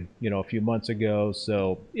 a few months ago,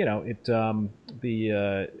 so it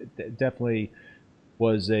definitely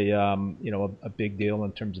was a big deal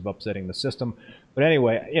in terms of upsetting the system. But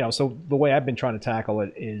anyway, so the way I've been trying to tackle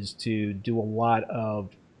it is to do a lot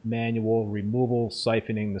of manual removal,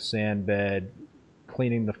 siphoning the sand bed,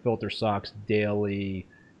 cleaning the filter socks daily,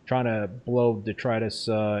 trying to blow detritus,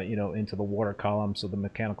 into the water column so the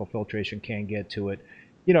mechanical filtration can't get to it.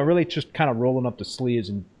 Really just kind of rolling up the sleeves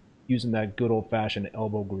and using that good old fashioned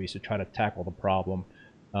elbow grease to try to tackle the problem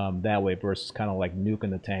that way versus kind of like nuking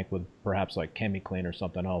the tank with perhaps like ChemiClean or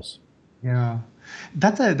something else. Yeah,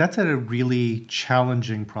 that's a really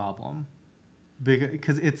challenging problem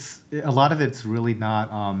because it's a lot of it's really not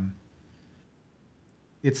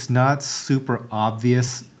it's not super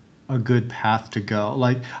obvious a good path to go.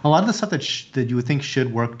 Like a lot of the stuff that you would think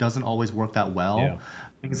should work doesn't always work that Yeah. well.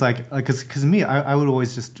 Things like because me, I would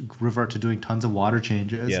always just revert to doing tons of water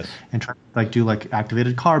changes Yes. and try to like do like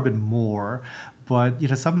activated carbon more. But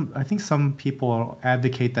I think some people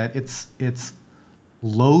advocate that it's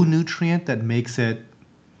low nutrient that makes it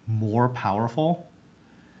more powerful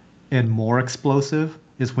and more explosive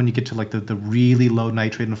is when you get to like the really low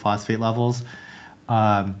nitrate and phosphate levels.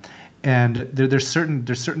 Um, and there's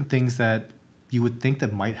certain things that you would think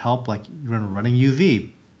that might help, like running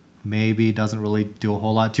UV. Maybe doesn't really do a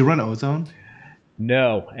whole lot. Do you run ozone?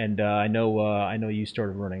 No, and I know you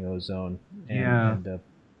started running ozone, Yeah. and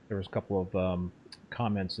there was a couple of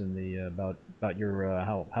comments in the about your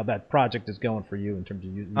how that project is going for you in terms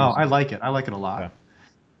of Oh, using I it. like it. I like it a Okay.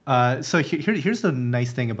 lot. So here's the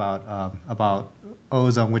nice thing about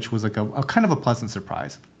ozone, which was like a kind of a pleasant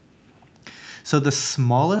surprise. So the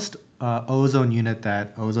smallest ozone unit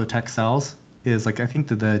that Ozotech sells is like I think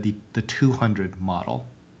the 200 model,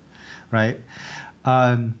 right?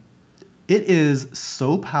 Um, it is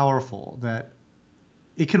so powerful that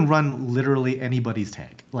it can run literally anybody's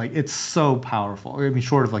tank. Like it's so powerful. I mean,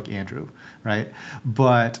 short of like Andrew, right?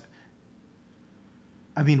 But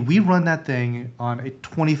I mean, we run that thing on a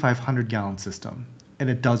 2,500 gallon system, and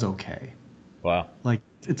it does okay. Wow. Like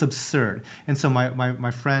it's absurd. And so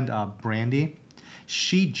my friend Brandy,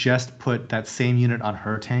 she just put that same unit on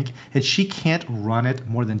her tank, and she can't run it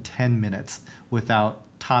more than 10 minutes without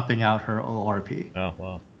topping out her ORP. Oh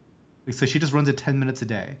wow. So she just runs it 10 minutes a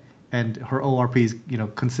day, and her ORP is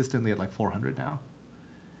consistently at like 400 now.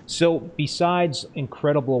 So besides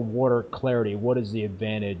incredible water clarity, what is the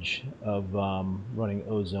advantage of running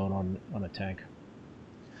ozone on a tank?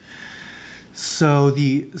 So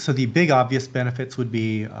the big obvious benefits would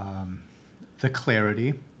be the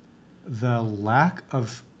clarity, the lack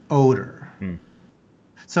of odor. Hmm.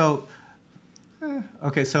 So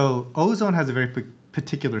okay, so ozone has a very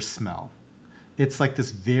particular smell. It's like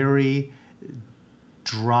this very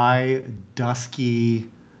dry, dusky,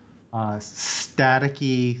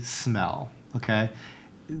 staticky smell. Okay,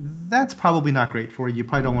 that's probably not great for you. You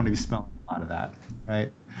probably don't want to be smelling a lot of that,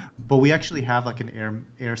 right? But we actually have like an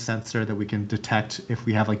air sensor that we can detect if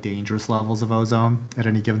we have like dangerous levels of ozone at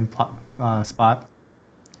any given spot.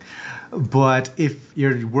 But if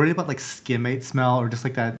you're worried about like skimmate smell or just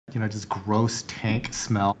like that, just gross tank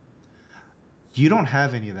smell, you don't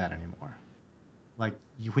have any of that anymore. Like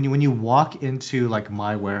when you walk into like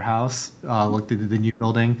my warehouse, like the new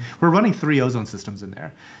building, we're running three ozone systems in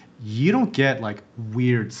there. You don't get like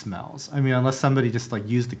weird smells. I mean, unless somebody just like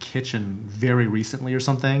used the kitchen very recently or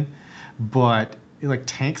something. But like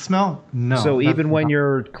tank smell, no, So not, even when not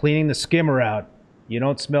you're cleaning the skimmer out, you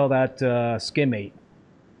don't smell that skimmate.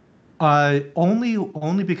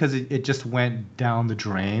 only because it just went down the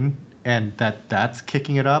drain and that's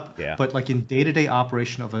kicking it up. Yeah. But like in day-to-day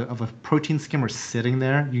operation of a protein skimmer sitting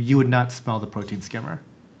there, you would not smell the protein skimmer.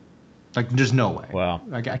 Like there's no way. Wow.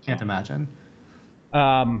 I can't imagine.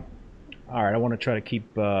 Um, all right. I want to try to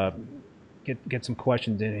keep get some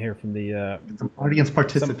questions in here from the Some audience some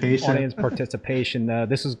participation. audience participation.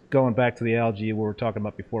 This is going back to the algae we were talking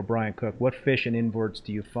about before. Brian Cook, what fish and inverts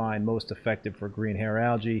do you find most effective for green hair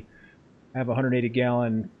algae? I have a 180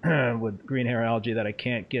 gallon with green hair algae that I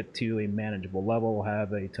can't get to a manageable level. I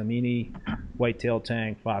have a Tamini, whitetail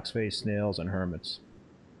tank, foxface snails, and hermits.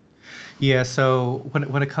 Yeah, so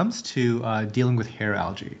when it comes to dealing with hair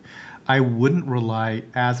algae, I wouldn't rely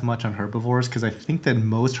as much on herbivores because I think that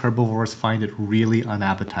most herbivores find it really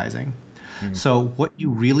unappetizing. Mm. So what you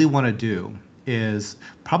really want to do is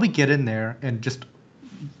probably get in there and just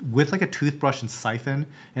with like a toothbrush and siphon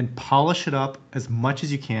and polish it up as much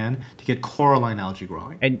as you can to get coralline algae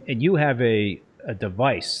growing. And you have a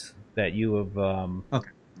device that you have Okay.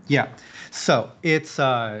 Yeah. So it's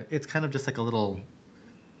kind of just like a little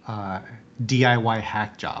uh, DIY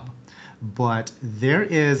hack job. But there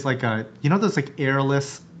is like a those like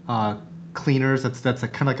airless cleaners that's a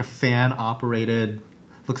kind of like a fan operated,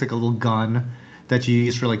 looks like a little gun that you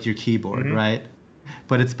use for like your keyboard, Mhm. right?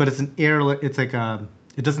 But it's an air it's like a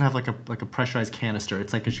it doesn't have like a pressurized canister.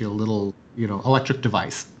 It's like actually a little electric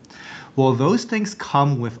device. Well, those things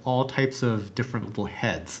come with all types of different little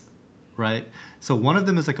heads, right? So one of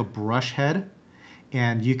them is like a brush head,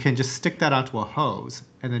 and you can just stick that onto a hose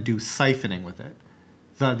and then do siphoning with it.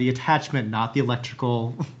 The attachment, not the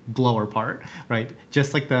electrical blower part, right?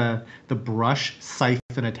 Just like the brush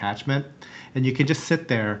siphon attachment, and you can just sit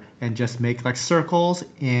there and just make like circles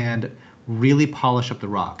and really polish up the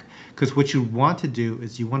rock. Because what you want to do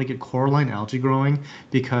is you want to get coralline algae growing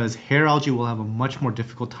because hair algae will have a much more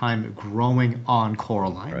difficult time growing on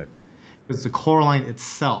coralline Right. because the coralline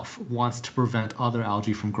itself wants to prevent other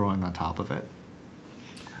algae from growing on top of it.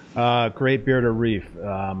 Great Bearded Reef.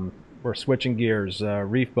 We're switching gears.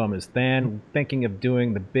 Reef Bum is Than thinking of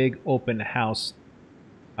doing the big open house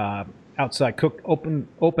uh, outside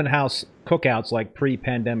open house cookouts like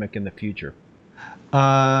pre-pandemic in the future.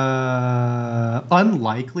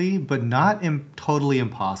 Unlikely, but not totally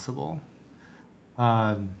impossible.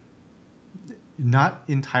 Um, Not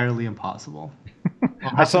entirely impossible. I'll I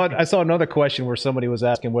have to saw think. I saw another question where somebody was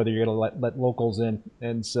asking whether you're going to let locals in,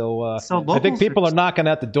 and so So I think locals are, people are knocking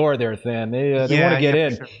at the door there. Than they want yeah, to get yeah,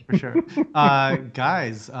 for in. sure, for sure.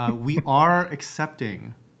 Guys, we are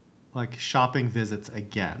accepting like shopping visits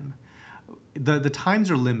again. The times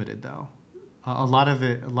are limited though. A lot of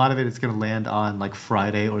it is going to land on like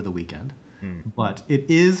Friday or the weekend, Hmm. but it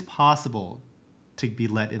is possible to be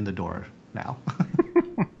let in the door now.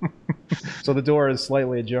 So the door is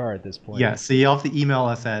slightly ajar at this point. Yeah, so you have to email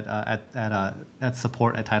us at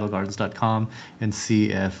support@titlegardens.com and see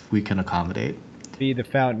if we can accommodate. Be the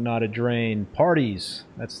fountain, not a drain. Parties.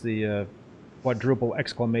 That's the quadruple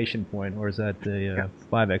exclamation point, or is that the Yeah.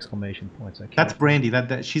 five exclamation points? I That's can't. Brandy.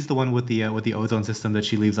 That she's the one with the ozone system that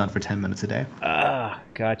she leaves on for 10 minutes a day. Ah,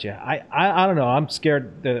 gotcha. I don't know. I'm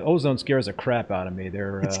scared. The ozone scares the crap out of me.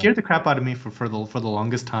 They're It scared the crap out of me for the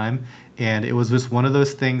longest time, and it was just one of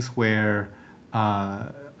those things where uh,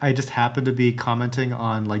 I just happened to be commenting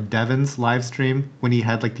on like Devin's live stream when he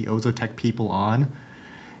had like the Ozotech people on,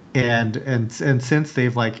 and since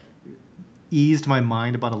they've like eased my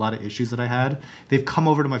mind about a lot of issues that I had. They've come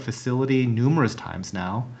over to my facility numerous times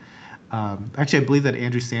now. Actually, I believe that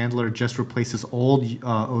Andrew Sandler just replaced his old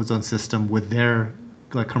ozone system with their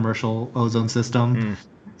like commercial ozone system. mm.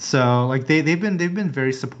 So like they've been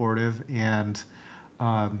very supportive and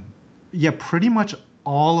um, yeah, pretty much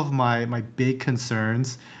all of my big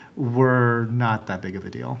concerns were not that big of a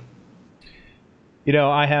deal.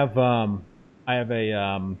 I have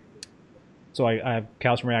a so I have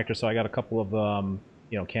calcium reactors. So I got a couple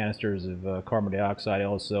of canisters of carbon dioxide.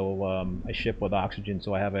 Also, I ship with oxygen,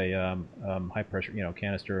 so I have a high pressure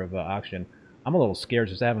canister of oxygen. I'm a little scared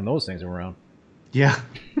just having those things around. Yeah,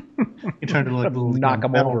 you turned into like little Knock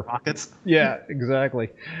them metal over. rockets. Yeah, exactly.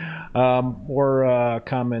 More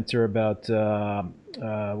comments are about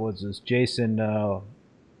what's this? Jason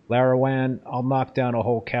Larawan. I'll knock down a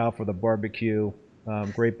whole cow for the barbecue.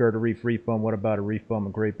 Great Bear to Reef Reef Bum. What about a Reef Bum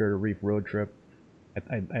and Great Bear to Reef road trip?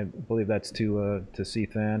 I believe that's to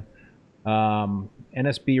Than.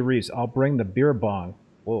 NSB Reefs. I'll bring the beer bong.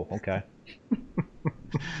 Whoa, okay.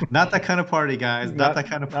 Not that kind of party, guys. Not that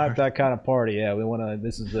kind of Not party. that kind of party. Yeah, we want to.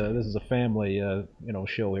 This is a family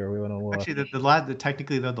show here. We want to. Actually,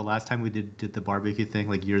 technically though, the last time we did the barbecue thing,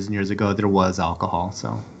 like years and years ago, there was alcohol.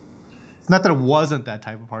 So it's not that it wasn't that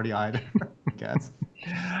type of party either. I guess.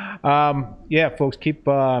 Yeah, folks, keep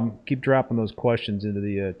dropping those questions into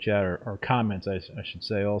the chat or comments, I should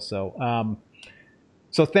say. Also,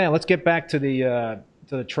 so Than, let's get back to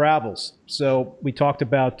the travels. So we talked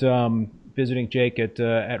about visiting Jake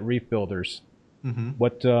at Reef Builders. Hmm.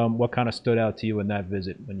 What kind of stood out to you in that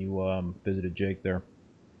visit when you visited Jake there?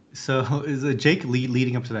 So is Jake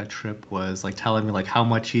leading up to that trip was like telling me like how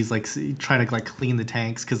much he's like trying to like clean the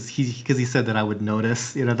tanks because he said that I would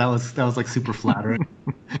notice. That was like super flattering.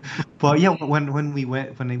 But yeah, when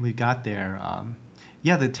we got there,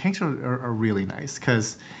 yeah, the tanks are really nice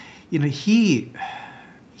because he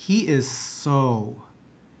is so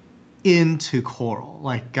into coral.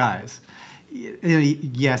 Like, guys,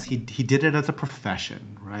 yes, he did it as a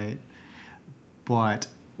profession, right? But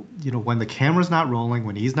when the camera's not rolling,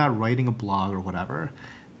 when he's not writing a blog or whatever,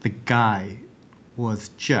 the guy was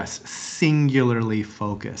just singularly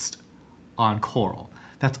focused on coral.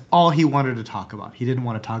 That's all he wanted to talk about. He didn't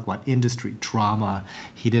want to talk about industry drama.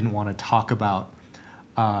 He didn't want to talk about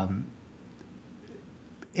um,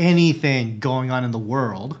 anything going on in the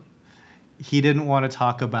world. He didn't want to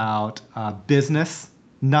talk about business,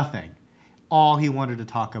 nothing. All he wanted to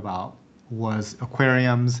talk about was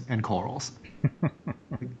aquariums and corals.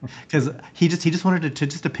 Because he just wanted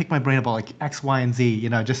to pick my brain about like X, Y, and Z.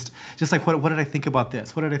 Just like what did I think about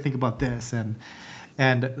this? What did I think about this?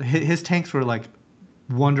 And his tanks were like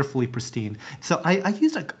wonderfully pristine. So I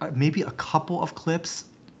used maybe a couple of clips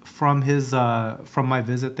from his from my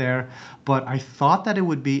visit there, but I thought that it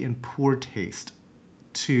would be in poor taste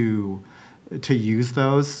to use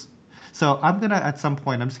those. So I'm gonna at some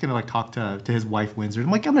point I'm just gonna like talk to his wife Windsor.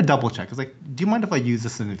 I'm gonna double check. I was like, do you mind if I use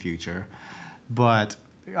this in the future? But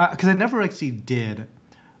because I never actually did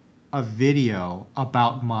a video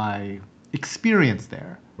about my experience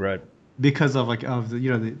there Right. because of like of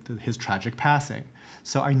his tragic passing.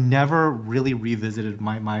 So I never really revisited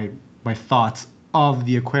my thoughts of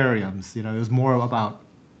the aquariums. It was more about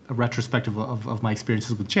a retrospective of my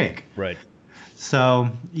experiences with Jake. Right. So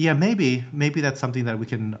yeah, maybe that's something that we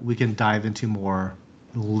can dive into more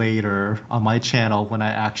later on my channel when I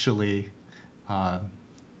actually,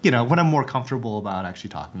 when I'm more comfortable about actually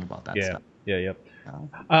talking about that Yeah. stuff. Yeah. Yep.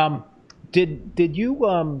 Yeah. Did you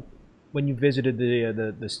when you visited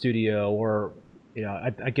the studio, or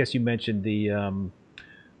I guess you mentioned the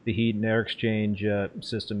heat and air exchange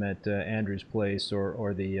system at Andrew's place,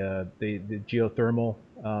 or the geothermal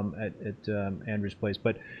at Andrew's place,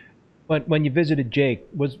 but when you visited Jake,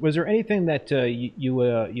 was there anything that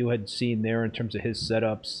you had seen there in terms of his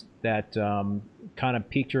setups that kind of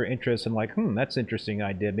piqued your interest and like, that's an interesting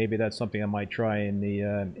idea. Maybe that's something I might try in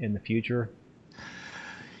the future.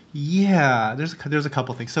 Yeah, there's a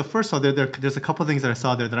couple things. So first of all, there's a couple things that I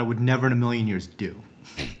saw there that I would never in a million years do.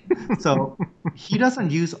 So he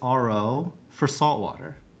doesn't use RO for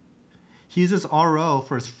saltwater. He uses RO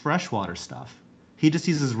for his freshwater stuff. He just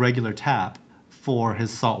uses regular tap for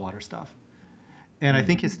his saltwater stuff. And I Hmm.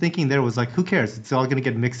 think his thinking there was like, who cares? It's all going to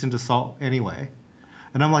get mixed into salt anyway.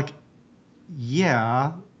 And I'm like,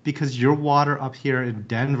 yeah, because your water up here in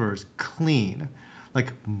Denver is clean.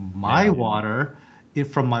 Like my Yeah. water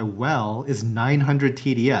from my well is 900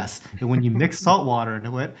 TDS, and when you mix salt water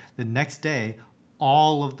into it, the next day,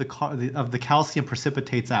 all of the calcium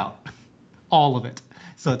precipitates out, all of it.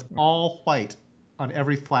 So it's all white on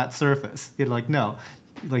every flat surface. You're like, no,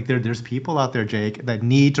 like there's people out there, Jake, that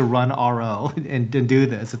need to run RO and do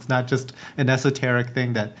this. It's not just an esoteric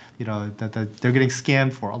thing that that they're getting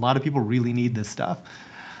scammed for. A lot of people really need this stuff.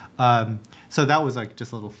 So that was like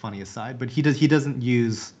just a little funny aside. But he doesn't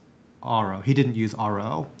use RO. He didn't use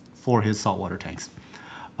RO for his saltwater tanks.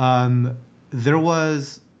 There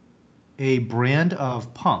was a brand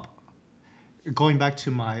of pump. Going back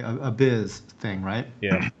to my Abiz thing, right?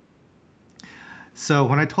 Yeah. So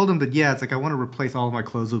when I told him that, yeah, it's like I want to replace all of my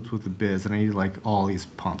closed loops with the Biz, and I need like all these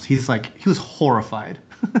pumps. He was horrified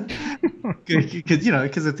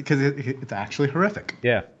because it's actually horrific.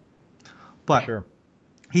 Yeah. For But sure.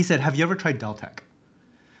 he said, "Have you ever tried Deltec?"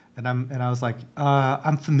 And I was like,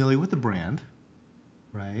 "I'm familiar with the brand,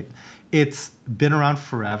 right? It's been around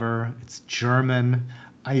forever. It's German.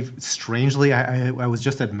 I was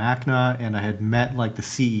just at Magna and I had met like the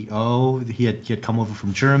CEO. He had come over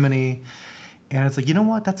from Germany, and it's like, you know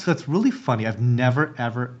what? That's really funny. I've never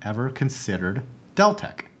ever considered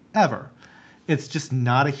Deltec ever. It's just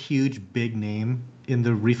not a huge big name in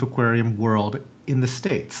the reef aquarium world in the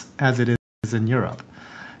States as it is in Europe.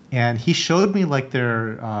 And he showed me like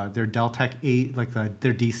their Deltec 8, like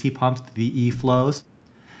their DC pumps, the E flows.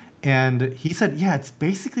 And he said, yeah, it's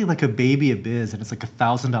basically like a baby Abiz, and it's like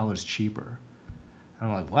 $1,000 cheaper.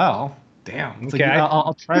 And I'm like, well, damn. It's like, yeah, Okay.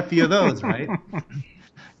 I'll try a few of those, right?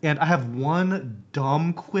 And I have one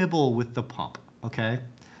dumb quibble with the pump. Okay,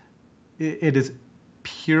 it is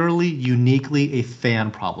purely, uniquely a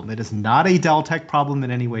fan problem. It is not a Deltec problem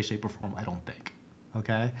in any way, shape, or form. I don't think.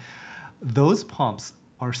 Okay, those pumps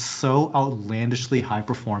are so outlandishly high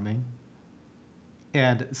performing.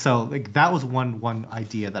 And so like that was one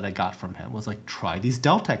idea that I got from him was like try these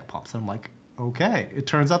Deltec pumps. And I'm like, okay. It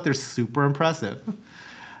turns out they're super impressive.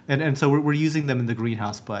 And so we're using them in the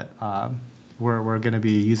greenhouse, but we're going to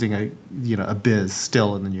be using a Biz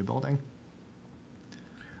still in the new building.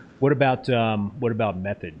 What about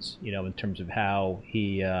methods? In terms of how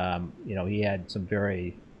he he had some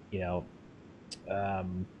very you know,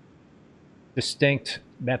 um, distinct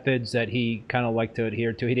methods that he kind of liked to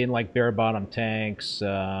adhere to. He didn't like bare bottom tanks.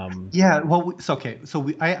 Yeah, well, so okay, so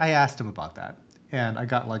I asked him about that, and I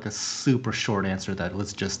got like a super short answer that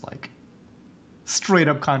was just like straight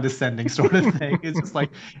up condescending sort of thing. It's just like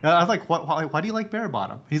I was like, why do you like bare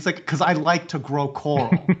bottom? He's like, because I like to grow coral,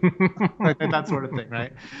 like that sort of thing,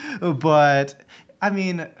 right? But I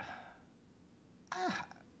mean,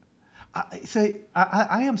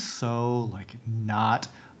 I am so like not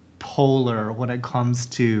polar when it comes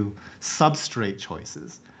to substrate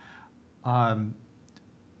choices. Um,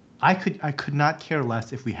 I could not care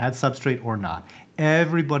less if we had substrate or not.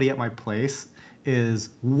 Everybody at my place is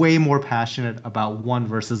way more passionate about one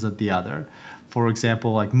versus the other. For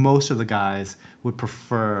example, like most of the guys would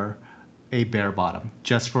prefer a bare bottom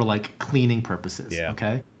just for like cleaning purposes, Yeah.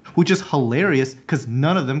 okay? Which is hilarious because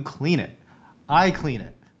none of them clean it. I clean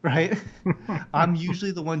it, right? I'm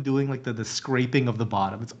usually the one doing like the scraping of the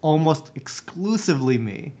bottom. It's almost exclusively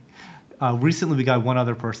me. Recently, we got one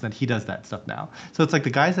other person that he does that stuff now. So it's like the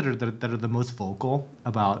guys that are the most vocal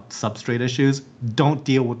about substrate issues don't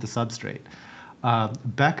deal with the substrate.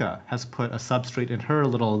 Becca has put a substrate in her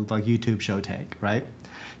little like YouTube show tank, right?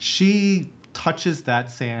 She touches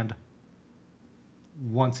that sand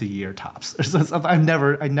once a year tops. I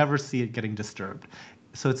never see it getting disturbed.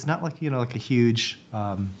 So it's not like like a huge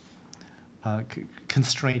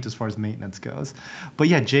constraint as far as maintenance goes. But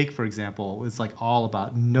yeah, Jake, for example, was like all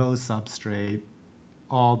about no substrate,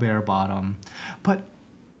 all bare bottom. But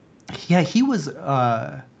yeah, he was.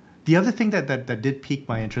 The other thing that did pique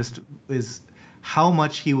my interest is how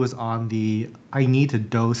much he was on the I need to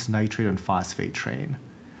dose nitrate and phosphate train.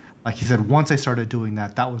 Like he said, once I started doing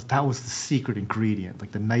that, that was the secret ingredient,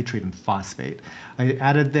 like the nitrate and phosphate. I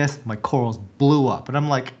added this, my corals blew up, and I'm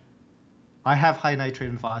like, I have high nitrate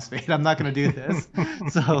and phosphate. I'm not going to do this.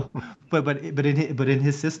 So, but in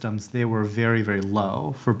his systems, they were very very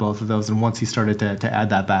low for both of those. And once he started to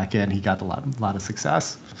add that back in, he got a lot of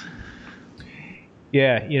success.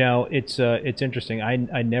 Yeah, it's interesting.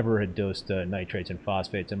 I never had dosed nitrates and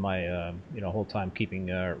phosphates in my whole time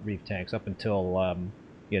keeping reef tanks up until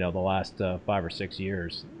the last 5 or 6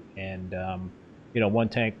 years. And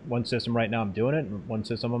one system right now I'm doing it, and one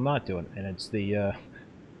system I'm not doing, and it's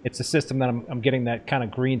the system that I'm getting that kind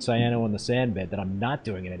of green cyano in the sand bed that I'm not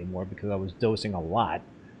doing it anymore because I was dosing a lot.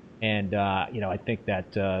 And I think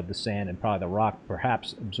that the sand and probably the rock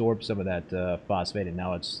perhaps absorbed some of that phosphate, and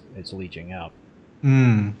now it's leaching out.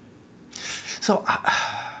 Mm. So,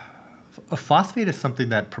 a phosphate is something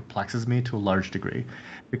that perplexes me to a large degree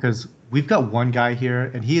because we've got one guy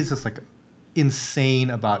here and he is just like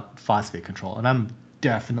insane about phosphate control. And I'm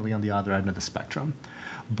definitely on the other end of the spectrum.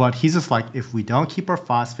 But he's just like, if we don't keep our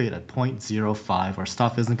phosphate at 0.05, our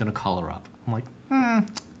stuff isn't going to color up. I'm like,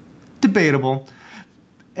 debatable.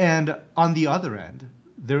 And on the other end,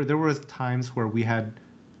 there was times where we had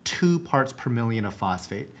 2 parts per million of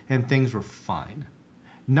phosphate and things were fine.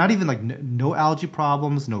 Not even like no algae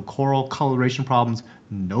problems, no coral coloration problems,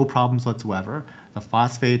 no problems whatsoever. The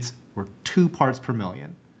phosphates were 2 parts per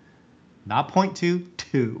million, not point 0.2,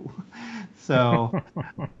 2. So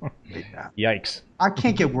Yikes. I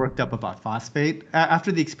can't get worked up about phosphate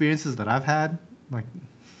after the experiences that I've had. Like,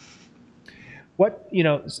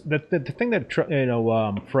 The thing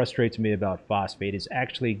that frustrates me about phosphate is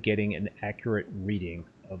actually getting an accurate reading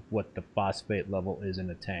of what the phosphate level is in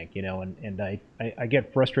the tank. And I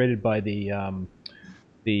get frustrated by the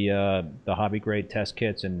hobby grade test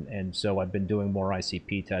kits, and so I've been doing more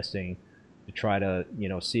ICP testing to try to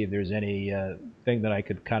see if there's any thing that I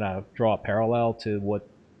could kind of draw a parallel to what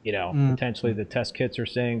mm, potentially the test kits are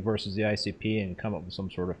saying versus the ICP and come up with some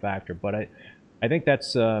sort of factor. But I think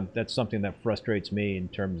that's something that frustrates me in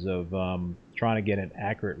terms of trying to get an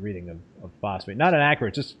accurate reading of phosphate. Not an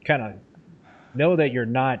accurate, just kind of know that you're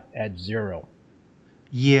not at zero.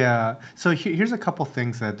 yeah. So here's a couple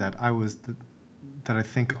things that I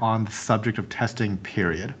think on the subject of testing.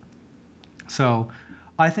 Period. So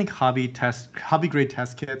I think hobby grade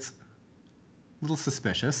test kits a little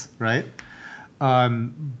suspicious, right?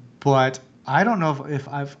 But I don't know if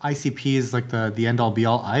ICP is like the end all be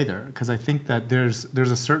all either, because I think that there's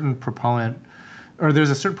a certain proponent or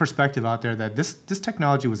there's a certain perspective out there that this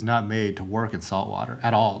technology was not made to work in saltwater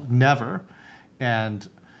at all, never, and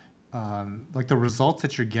like the results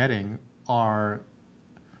that you're getting are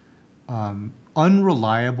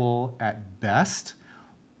unreliable at best,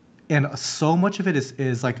 and so much of it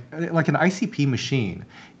is like an ICP machine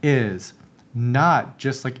is not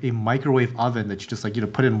just like a microwave oven that you just like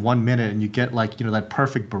put in 1 minute and you get like that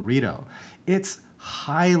perfect burrito. It's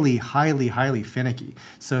highly, highly, highly finicky.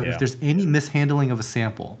 So if Yeah. there's any mishandling of a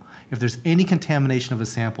sample, if there's any contamination of a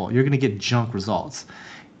sample, you're going to get junk results.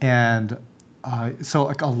 And so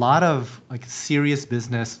like a lot of like serious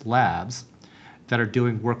business labs that are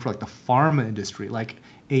doing work for like the pharma industry, like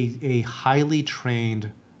a highly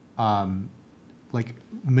trained um, like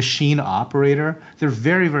machine operator, they're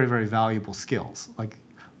very, very, very valuable skills. Like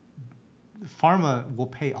pharma will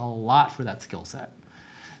pay a lot for that skill set.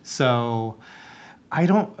 So I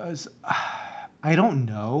don't I don't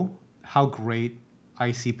know how great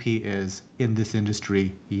ICP is in this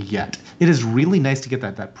industry yet. It is really nice to get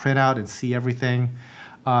that printout and see everything.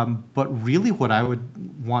 But really what I would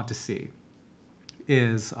want to see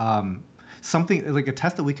is something like a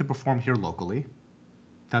test that we could perform here locally.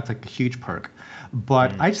 That's like a huge perk.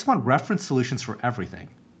 But Mm. I just want reference solutions for everything.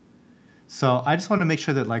 So I just want to make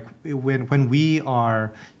sure that like when we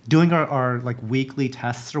are doing our like weekly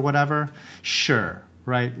tests or whatever, sure,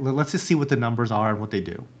 right? Let's just see what the numbers are and what they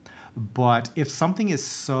do. But if something is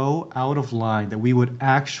so out of line that we would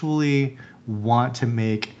actually want to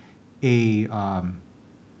make a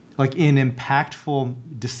like an impactful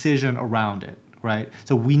decision around it, right?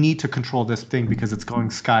 So we need to control this thing because it's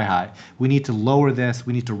going sky high. We need to lower this,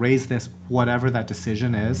 we need to raise this, whatever that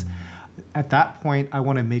decision is. At that point, I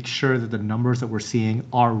want to make sure that the numbers that we're seeing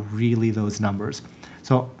are really those numbers.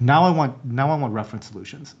 So now I want reference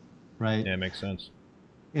solutions, right? Yeah, it makes sense.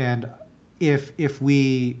 And if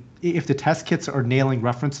the test kits are nailing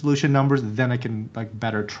reference solution numbers, then I can like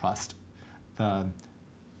better trust the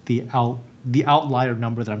the outlier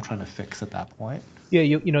number that I'm trying to fix at that point. Yeah,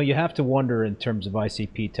 you have to wonder in terms of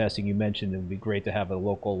ICP testing. You mentioned it would be great to have a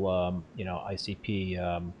local ICP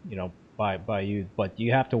by you, but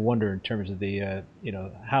you have to wonder in terms of the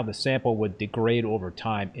how the sample would degrade over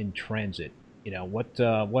time in transit.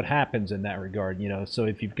 What happens in that regard. So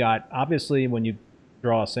if you've got, obviously, when you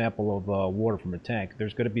draw a sample of water from a tank,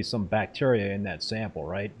 there's going to be some bacteria in that sample,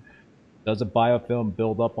 right? Does a biofilm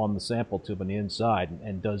build up on the sample tube on the inside,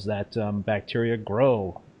 and does that bacteria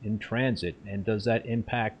grow in transit, and does that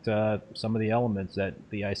impact some of the elements that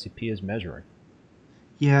the ICP is measuring?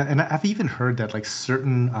 Yeah, and I've even heard that like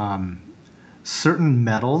certain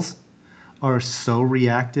metals are so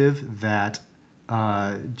reactive that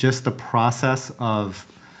just the process of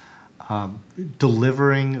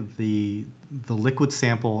delivering the liquid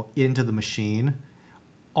sample into the machine,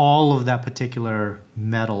 all of that particular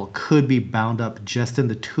metal could be bound up just in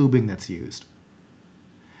the tubing that's used.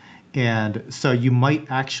 And so you might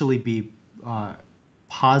actually be uh,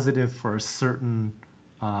 positive for a certain.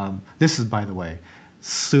 This is, by the way,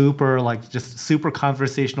 super like just super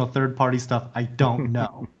conversational third party stuff. I don't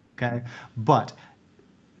know. Okay. But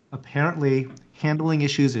apparently, handling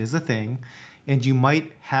issues is a thing, and you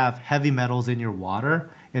might have heavy metals in your water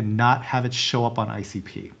and not have it show up on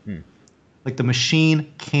ICP. Hmm. Like the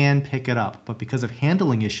machine can pick it up, but because of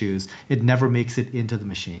handling issues, it never makes it into the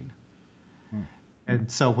machine. Hmm.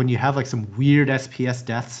 And so when you have like some weird SPS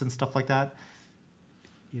deaths and stuff like that,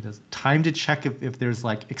 time to check if there's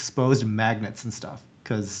like exposed magnets and stuff,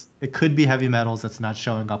 because it could be heavy metals that's not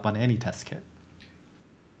showing up on any test kit.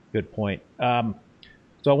 Good point.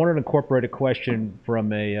 So I wanted to incorporate a question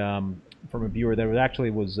from a viewer that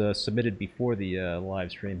was submitted before the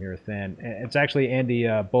live stream here, Than. It's actually Andy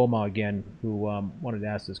Boma again who wanted to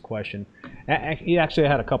ask this question. He actually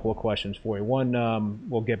had a couple of questions for you. One,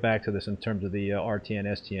 we'll get back to this in terms of the RTN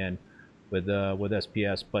STN with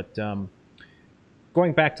SPS, but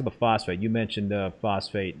going back to the phosphate, you mentioned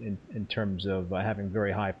phosphate in terms of having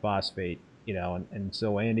very high phosphate, and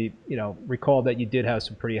so Andy, recall that you did have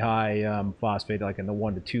some pretty high phosphate, like in the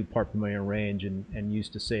 1 to 2 part per million range, and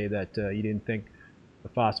used to say that you didn't think the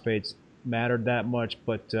phosphates mattered that much,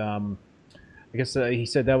 but I guess he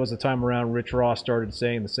said that was the time around Rich Ross started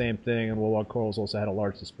saying the same thing, and Willard Corals also had a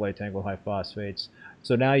large display tank with high phosphates.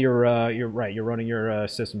 So now you're right. You're running your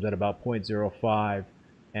systems at about 0.05,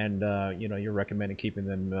 and you're recommending keeping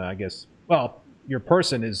them. I guess. Well, your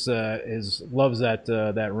person is loves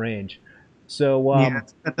that range. So Yeah,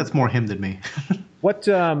 that's more him than me.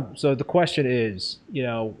 so the question is,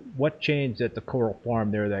 what changed at the Coral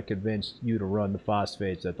Farm there that convinced you to run the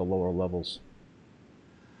phosphates at the lower levels?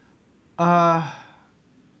 uh,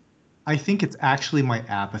 I think it's actually my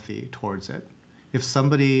apathy towards it. If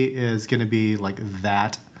somebody is going to be like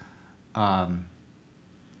that, um,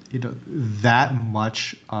 that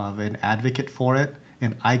much of an advocate for it,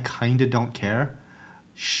 and I kind of don't care,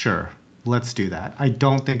 sure, let's do that. I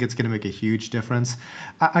don't think it's going to make a huge difference.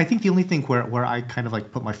 I think the only thing where I kind of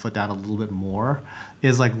like put my foot down a little bit more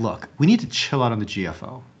is like, look, we need to chill out on the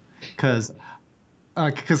GFO, because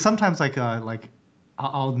sometimes like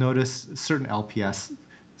I'll notice certain LPS,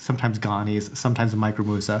 sometimes Ganis, sometimes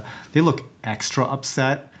Micromusa, they look extra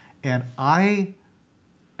upset, and I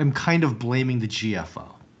am kind of blaming the GFO,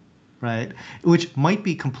 right? Which might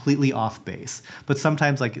be completely off base, but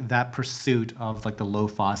sometimes like that pursuit of like the low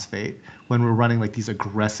phosphate when we're running like these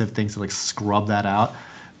aggressive things to like scrub that out,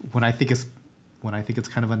 when I think it's when I think it's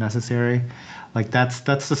kind of unnecessary, like that's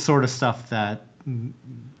the sort of stuff that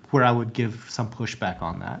where I would give some pushback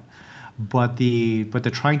on that. But the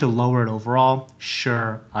trying to lower it overall,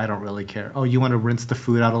 sure, I don't really care. Oh, you want to rinse the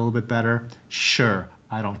food out a little bit better? Sure,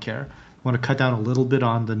 I don't care. Want to cut down a little bit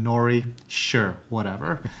on the nori? Sure,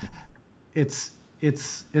 whatever. It's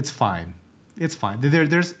fine. It's fine.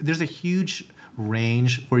 There's a huge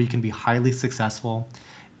range where you can be highly successful,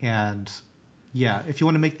 and yeah, if you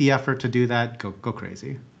want to make the effort to do that, go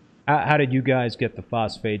crazy. How did you guys get the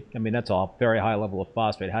phosphate? I mean, that's a very high level of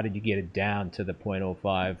phosphate. How did you get it down to the point oh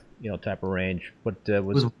 0.05, type of range? What It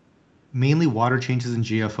was? was mainly water changes in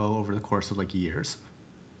GFO over the course of like years,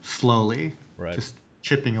 slowly, Right. just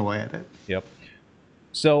chipping away at it. Yep.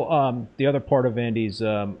 So the other part of Andy's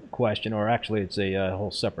question, or actually it's a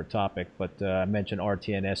whole separate topic, but I mentioned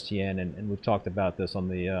RTN, STN, and we've talked about this on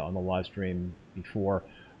the live stream before.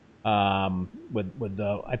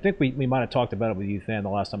 I think we might have talked about it with you, Than, the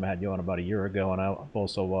last time I had you on about a year ago, and I've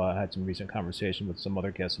also had some recent conversation with some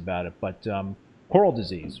other guests about it. But coral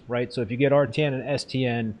disease, right? So if you get RTN and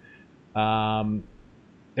STN,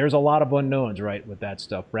 there's a lot of unknowns, right, with that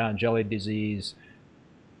stuff. Brown jelly disease.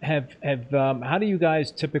 How do you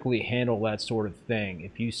guys typically handle that sort of thing?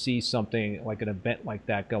 If you see something like an event like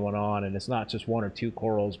that going on, and it's not just one or two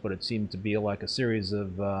corals, but it seems to be like a series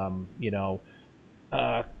of,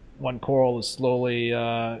 one coral is slowly,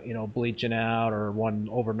 bleaching out, or one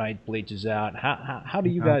overnight bleaches out. How do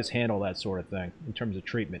you guys handle that sort of thing in terms of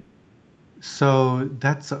treatment? So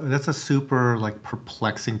that's a super like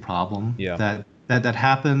perplexing problem Yeah. that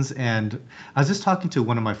happens. And I was just talking to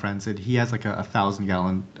one of my friends, and he has like a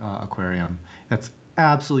 1,000-gallon aquarium that's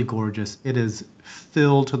absolutely gorgeous. It is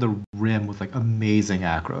filled to the rim with like amazing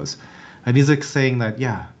acros, and he's like saying that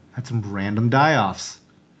yeah, had some random die-offs,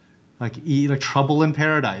 like trouble in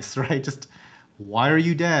paradise, right? Just why are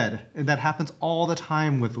you dead? And that happens all the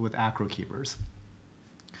time with acro keepers.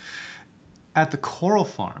 At the coral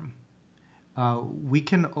farm,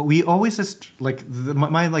 we always just like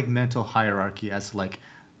my like mental hierarchy as like,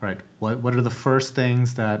 right, what are the first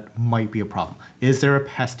things that might be a problem? Is there a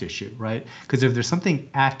pest issue, right? Because if there's something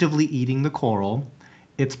actively eating the coral,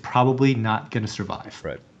 it's probably not going to survive,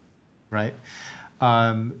 Right. right?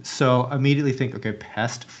 So immediately think, okay,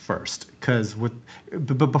 pest first, because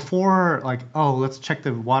but before like, oh, let's check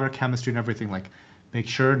the water chemistry and everything, like make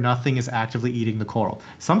sure nothing is actively eating the coral.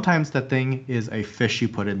 Sometimes that thing is a fish you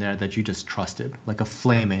put in there that you just trusted, like a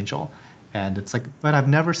flame angel. And it's like, but I've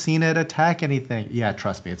never seen it attack anything. Yeah,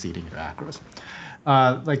 trust me, it's eating your acros.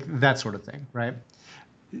 Like that sort of thing, right?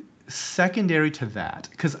 Secondary to that,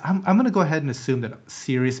 because I'm going to go ahead and assume that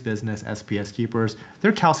serious business SPS keepers,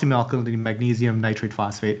 their calcium alkalinity, magnesium, nitrate,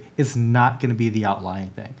 phosphate is not going to be the outlying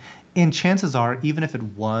thing. And chances are, even if it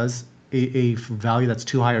was a value that's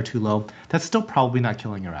too high or too low, that's still probably not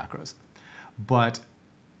killing your acros. But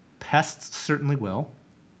pests certainly will.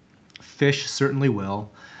 Fish certainly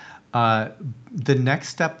will. The next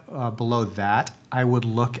step below that, I would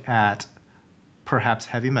look at perhaps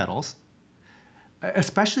heavy metals,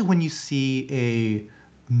 especially when you see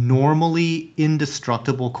a normally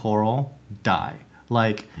indestructible coral die.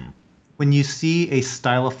 Like when you see a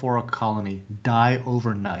stylophora colony die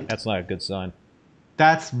overnight, That's not a good sign.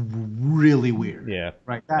 that's really weird, Yeah.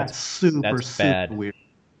 right? That's That's super, that's super bad. weird.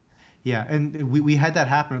 Yeah, and we had that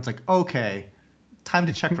happen. It's like, okay, time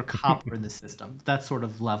to check for copper in the system. That sort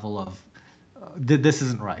of level of this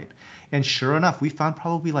isn't right. And sure enough, we found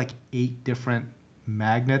probably like 8 different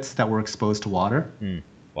magnets that were exposed to water.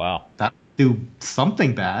 Wow. That do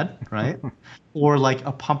something bad, right? Or like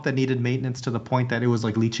a pump that needed maintenance to the point that it was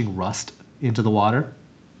like leaching rust into the water.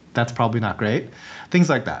 That's probably not great. Things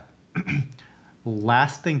like that.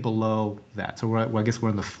 Last thing below that, so I guess we're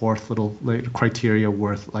in the fourth little like, criteria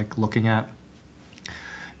worth like looking at,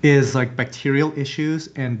 is like bacterial issues,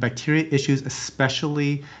 and bacteria issues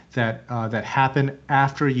especially that happen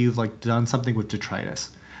after you've like done something with detritus,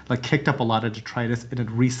 like kicked up a lot of detritus and it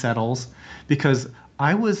resettles. Because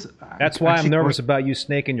I was That's why I'm actually going, nervous about you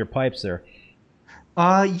snaking your pipes there.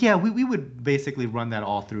 yeah, we would basically run that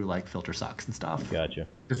all through like filter socks and stuff. Gotcha.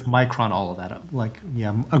 Just micron all of that up, like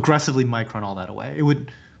yeah, aggressively micron all that away. It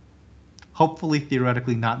would hopefully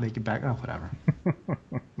theoretically not make it back. Oh, whatever.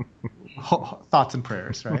 Thoughts and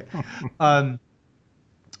prayers, right? Um,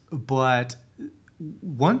 but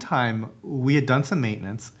one time we had done some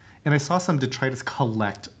maintenance and I saw some detritus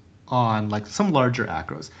collect on like some larger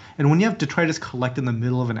acros. And when you have detritus collect in the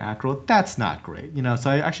middle of an acro, that's not great, you know. So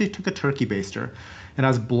I actually took a turkey baster and I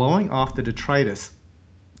was blowing off the detritus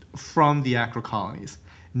from the acro colonies.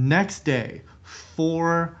 Next day,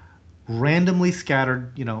 four randomly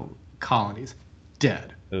scattered, colonies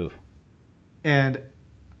dead. Ooh. And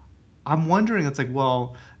I'm wondering, it's like,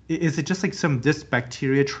 well, is it just like some this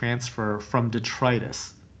bacteria transfer from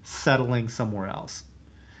detritus settling somewhere else?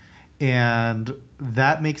 And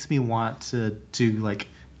that makes me want to like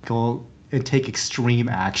go and take extreme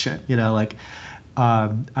action. Like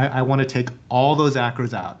I want to take all those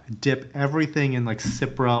acros out, dip everything in like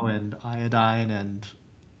Cipro and iodine and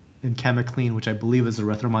Chemiclean, which I believe is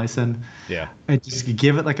erythromycin, Yeah. and just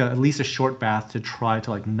give it like at least a short bath to try to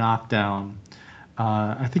like knock down.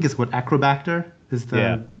 I think it's what Acrobacter is Yeah. the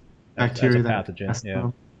As a bacteria that pathogen. has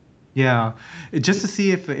Yeah. yeah, just to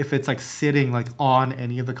see if it's like sitting like on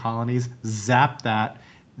any of the colonies, zap that.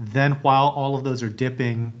 Then while all of those are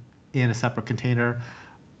dipping in a separate container,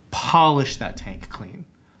 polish that tank clean.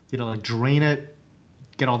 Like drain it,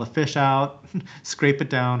 get all the fish out, scrape it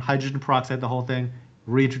down, hydrogen peroxide the whole thing,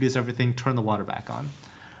 reintroduce everything, turn the water back on.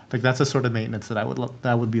 Like that's the sort of maintenance that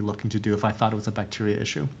I would be looking to do if I thought it was a bacteria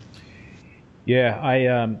issue.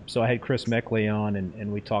 Yeah, so I had Chris Meckley on,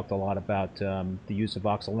 and we talked a lot about the use of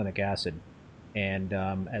oxalinic acid, and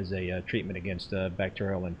as a treatment against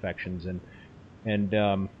bacterial infections, and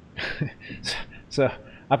so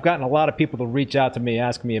I've gotten a lot of people to reach out to me,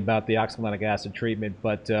 ask me about the oxalinic acid treatment,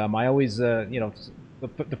 but I always, the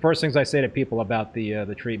first things I say to people about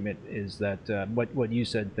the treatment is that what you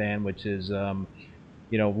said, Dan, which is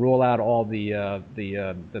rule out all the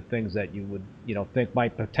things that you would think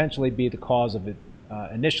might potentially be the cause of it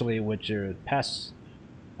initially, which are pests.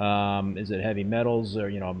 Is it heavy metals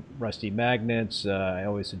or rusty magnets? I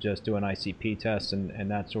always suggest doing ICP tests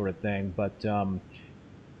and that sort of thing. But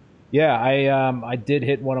yeah, I did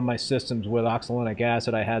hit one of my systems with oxalinic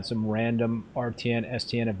acid. I had some random RTN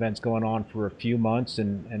STN events going on for a few months,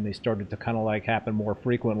 and they started to kind of like happen more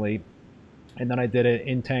frequently. And then I did an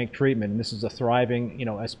in-tank treatment. And this is a thriving,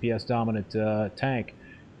 SPS dominant tank.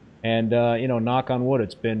 And knock on wood,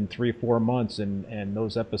 it's been 3-4 months, and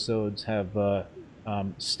those episodes have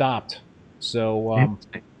stopped. So,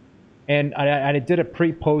 and I did a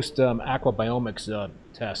pre-post aquabiomics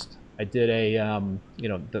test. I did a,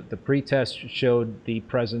 the pre-test showed the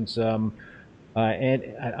presence. And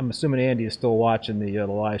I'm assuming Andy is still watching the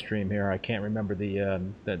live stream here. I can't remember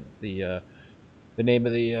the name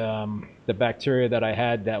of the bacteria that I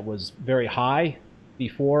had that was very high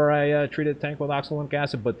before I treated the tank with oxalinic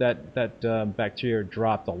acid, but that bacteria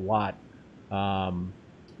dropped a lot,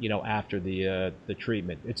 after the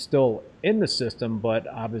treatment. It's still in the system, but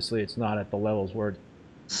obviously it's not at the levels where it's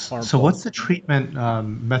So harmful. what's the treatment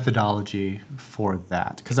methodology for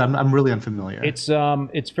that? Because I'm really unfamiliar. It's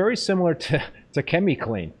very similar to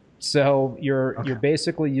Chemiclean. So you're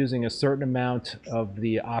basically using a certain amount of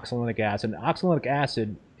the oxalinic acid. And oxalinic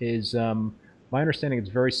acid is, my understanding, it's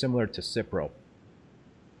very similar to Cipro.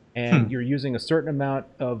 And you're using a certain amount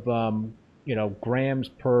of, grams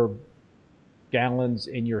per gallons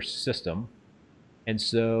in your system. And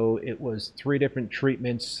so it was 3 different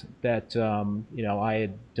treatments that, I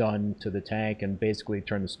had done to the tank, and basically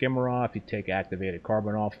turn the skimmer off. You take activated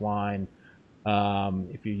carbon offline.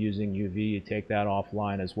 If you're using UV, you take that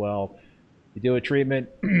offline as well. You do a treatment,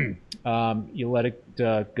 you let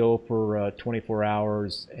it go for 24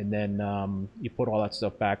 hours, and then you put all that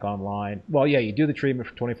stuff back online. Well, yeah, you do the treatment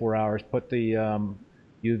for 24 hours, put the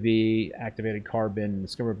UV, activated carbon, the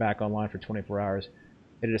skimmer back online for 24 hours,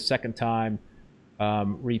 hit it a second time,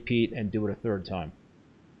 repeat, and do it a third time.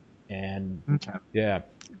 And Okay. yeah,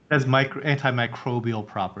 Has antimicrobial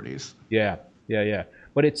properties. yeah.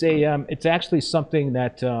 But it's actually something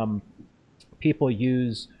that people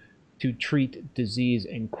use to treat disease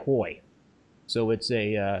in koi. So it's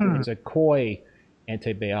a koi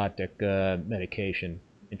antibiotic medication.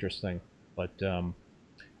 Interesting, but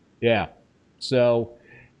yeah. So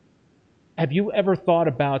have you ever thought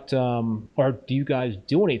about, or do you guys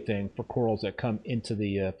do anything for corals that come into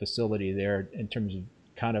the facility there in terms of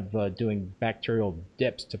kind of doing bacterial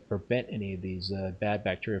dips to prevent any of these bad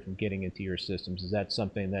bacteria from getting into your systems? Is that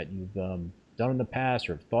something that you've done in the past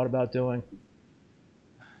or thought about doing?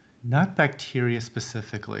 Not bacteria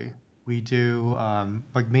specifically. We do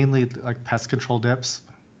like mainly like pest control dips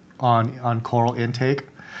on coral intake.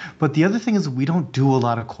 But the other thing is we don't do a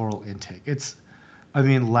lot of coral intake. I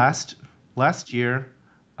mean, last year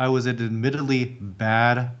I was an admittedly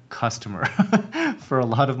bad customer for a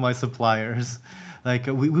lot of my suppliers. Like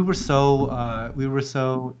we were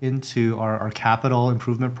so into our capital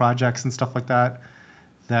improvement projects and stuff like that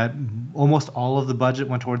that almost all of the budget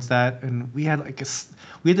went towards that, and we had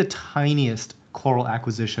the tiniest coral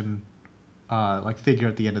acquisition like figure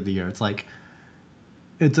at the end of the year.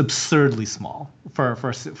 It's absurdly small for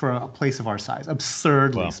a place of our size.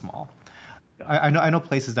 Absurdly Well, small. I know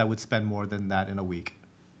places that would spend more than that in a week,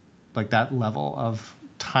 like that level of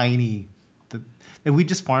tiny. The, and we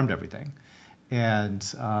just farmed everything, and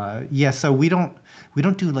yeah, so we don't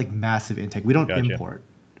do like massive intake. We don't gotcha. import.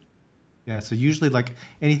 Yeah, so usually like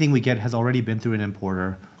anything we get has already been through an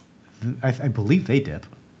importer. I believe they dip.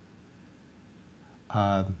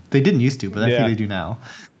 They didn't used to, but I think Yeah. they do now.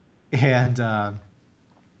 And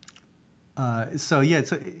so yeah,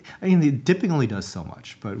 so I mean, the dipping only does so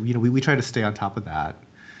much, but we try to stay on top of that.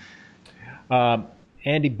 Um,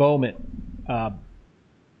 Andy Bowman, uh,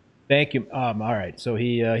 thank you. All right, so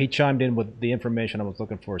he chimed in with the information I was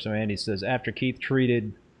looking for. So Andy says after Keith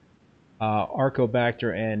treated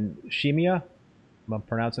Arcobacter and Shemia, am I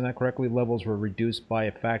pronouncing that correctly? Levels were reduced by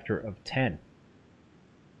a factor of 10.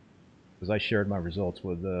 Because I shared my results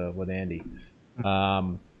with Andy.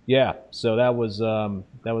 Yeah, so that was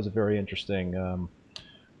a very interesting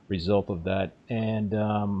result of that. And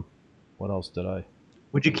what else did I?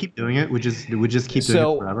 Would you keep doing it? Would just keep doing it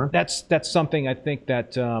So forever? that's something I think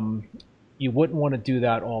that you wouldn't want to do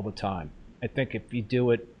that all the time. I think if you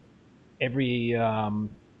do it every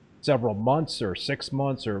several months or 6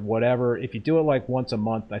 months or whatever, if you do it like once a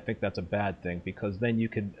month, I think that's a bad thing because then you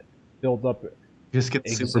could build up. Just get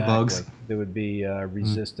super bugs. Exactly. They would be Mm,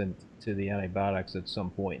 resistant to the antibiotics at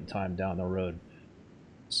some point in time down the road.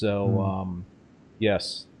 So, mm.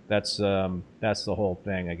 yes, that's the whole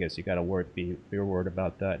thing. I guess you got to be worried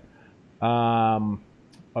about that. Um,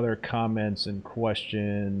 other comments and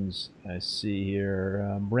questions I see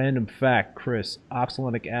here. Random fact, Chris: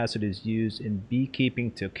 oxalic acid is used in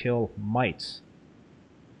beekeeping to kill mites.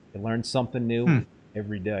 You learn something new Hmm.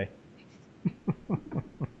 every day.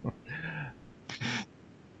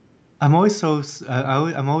 I'm always so slow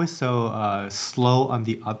on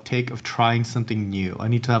the uptake of trying something new. I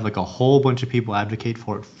need to have like a whole bunch of people advocate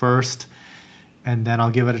for it first, and then I'll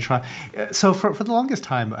give it a try. So for the longest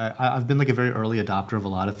time, I've been like a very early adopter of a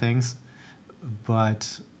lot of things,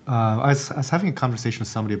 but I was having a conversation with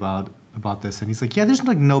somebody about this, and he's like, "Yeah, there's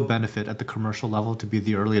like no benefit at the commercial level to be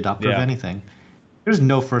the early adopter of Yeah. anything. There's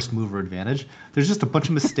no first mover advantage. There's just a bunch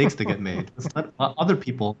of mistakes that get made. Let's let other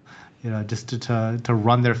people, just to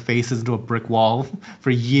run their faces into a brick wall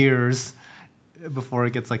for years before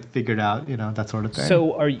it gets like figured out, that sort of thing."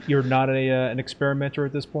 So, you're not an experimenter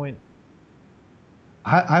at this point?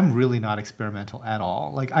 I'm really not experimental at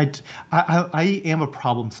all. Like I am a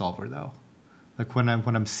problem solver though. Like when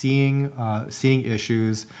I'm seeing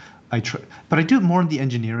issues, but I do it more on the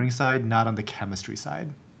engineering side, not on the chemistry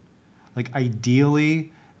side. Like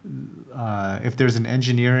ideally, if there's an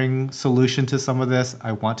engineering solution to some of this,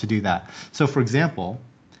 I want to do that. So for example,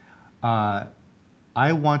 uh,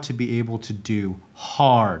 I want to be able to do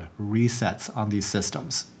hard resets on these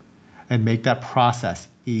systems and make that process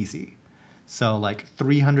easy. So like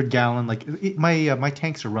 300-gallon, like my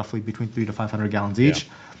tanks are roughly between 3 to 500 gallons Yeah. each.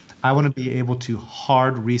 I want to be able to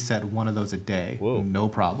hard reset one of those a day, Whoa. no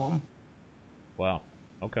problem, Wow.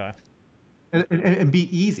 Okay. and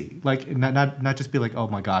be easy. Like not just be like, oh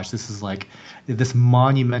my gosh, this is like this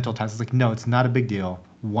monumental task. It's like, no, it's not a big deal.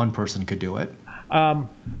 One person could do it. Um,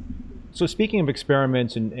 so speaking of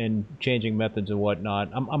experiments and changing methods and whatnot,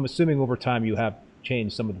 I'm assuming over time you have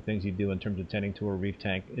changed some of the things you do in terms of tending to a reef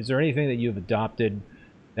tank. Is there anything that you've adopted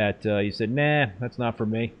that you said, nah, that's not for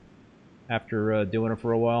me after doing it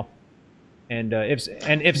for a while? And if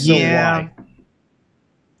so, Yeah, why?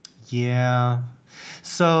 yeah.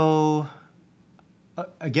 So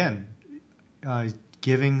again, uh,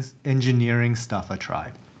 giving engineering stuff a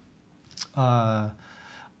try. Uh,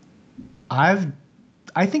 I've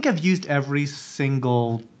I think I've used every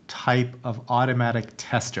single type of automatic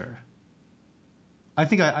tester. I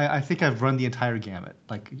think I've run the entire gamut.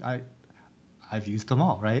 Like I've used them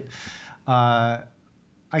all, right? Uh,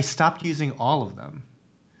 I stopped using all of them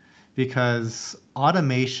because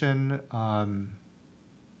automation on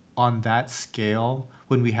that scale,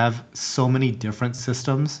 when we have so many different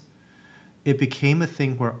systems, it became a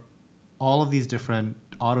thing where all of these different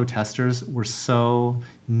auto testers were so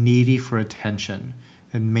needy for attention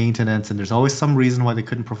and maintenance, and there's always some reason why they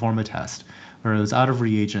couldn't perform a test, or it was out of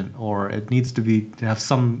reagent, or it needs to have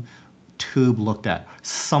some tube looked at.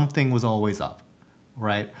 Something was always up,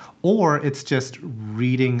 right? Or it's just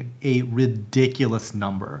reading a ridiculous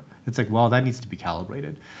number. It's like, well, that needs to be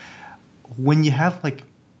calibrated. When you have like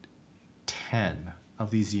 10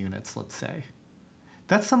 of these units, let's say.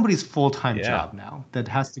 That's somebody's full-time Yeah. job now that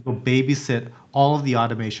has to go babysit all of the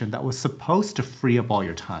automation that was supposed to free up all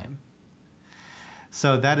your time.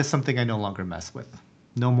 So that is something I no longer mess with.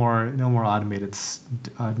 No more automated,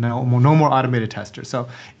 no more automated testers. So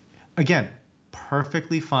again,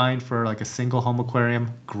 perfectly fine for like a single home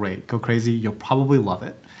aquarium. Great, go crazy. You'll probably love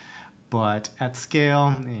it. But at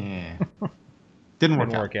scale, didn't work Didn't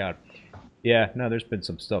out. work out. Yeah, no, there's been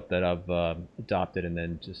some stuff that I've adopted and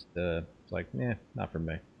then just it's like, not for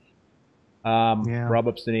me. Yeah. Rob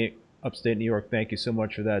upstate New York, thank you so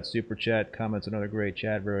much for that super chat. Comments another great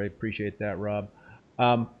chat. Very appreciate that, Rob.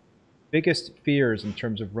 Um, Biggest fears in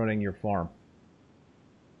terms of running your farm?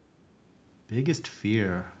 Biggest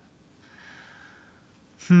fear.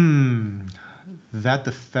 Hmm. That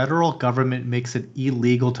the federal government makes it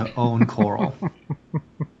illegal to own coral.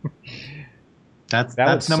 That would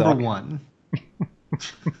That's number suck. one.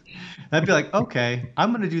 I'd be like, okay,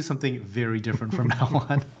 I'm gonna do something very different from now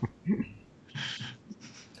on.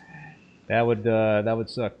 That would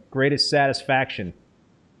suck. Greatest satisfaction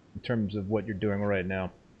in terms of what you're doing right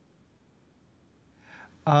now.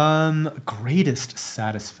 Greatest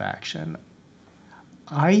satisfaction.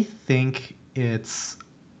 I think it's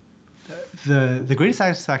the greatest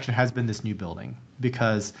satisfaction has been this new building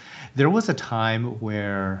because there was a time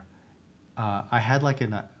where I had like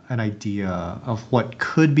an idea of what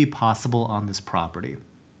could be possible on this property,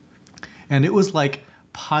 and it was like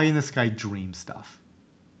pie in the sky dream stuff.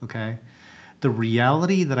 Okay, the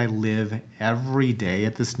reality that I live every day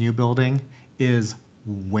at this new building is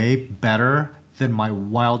way better than my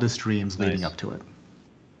wildest dreams leading Nice. up to it.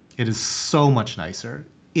 It is so much nicer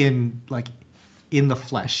in like in the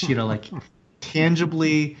flesh, like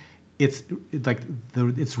tangibly it's like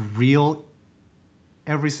it's real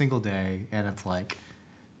every single day and it's like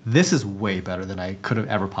this is way better than I could have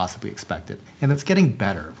ever possibly expected. And it's getting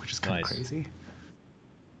better, which is kind of Nice. crazy.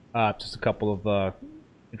 Just a couple of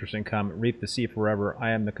interesting comment. Reap the Sea Forever. I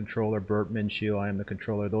am the controller. Burt Minshew. I am the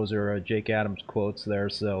controller. Those are Jake Adams quotes there.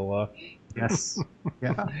 So Yes.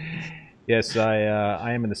 Yeah. yes,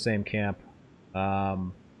 I am in the same camp.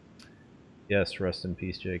 Um, yes, rest in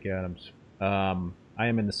peace, Jake Adams. I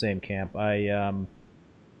am in the same camp. I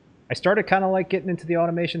started kind of like getting into the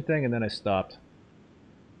automation thing, and then I stopped.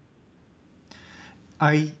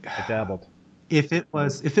 I I dabbled. if it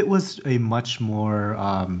was a much more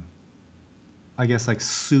I guess like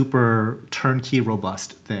super turnkey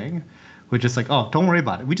robust thing, which is like, oh, don't worry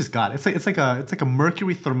about it. We just got it. It's like a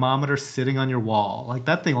mercury thermometer sitting on your wall. Like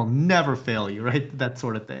that thing will never fail you, right? That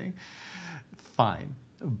sort of thing. Fine.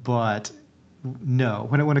 But no,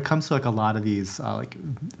 when it comes to like a lot of these like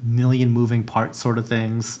million moving parts sort of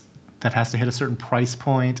things that has to hit a certain price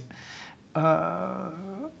point, uh,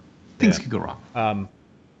 things Yeah. could go wrong. Um,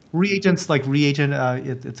 Reagents like reagent,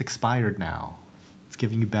 it's expired now. It's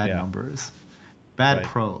giving you bad yeah. numbers. Bad Right.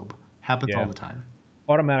 probe happens all Yeah. the time.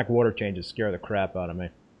 Automatic water changes scare the crap out of me,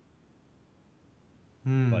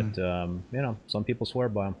 Hmm. but some people swear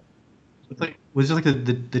by them. It's like was it like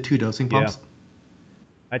the two dosing Yeah. pumps?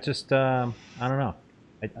 I don't know.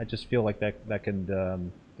 I just feel like that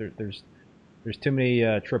can there's too many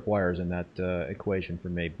tripwires in that equation for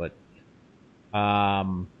me. But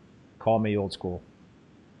call me old school.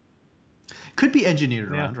 Could be engineered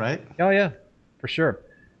Yeah. around, right? Oh yeah, for sure.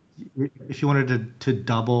 If you wanted to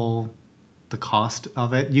double the cost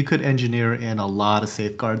of it, you could engineer in a lot of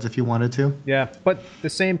safeguards if you wanted to. Yeah, but the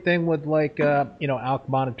same thing with like ALK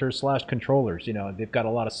monitors slash controllers. They've got a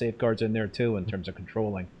lot of safeguards in there too in terms of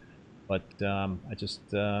controlling. But I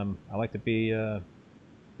like to do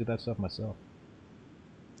that stuff myself.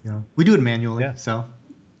 Yeah. We do it manually, Yeah. so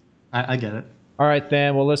I get it. All right,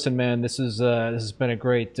 Dan. Well, listen, man. This has been a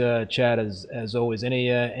great chat as always.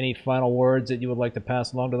 Any final words that you would like to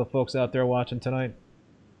pass along to the folks out there watching tonight?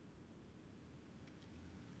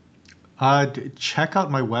 Check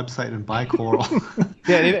out my website and buy coral.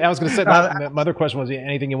 Yeah, I was going to say Uh, my other question was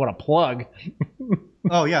anything you want to plug.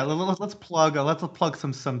 Oh yeah, let's plug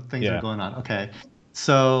some things that Yeah. are going on. Okay,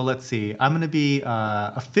 so let's see. I'm gonna be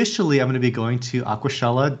officially I'm gonna be going to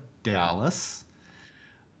Aquashella Dallas.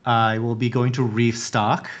 I will be going to Reef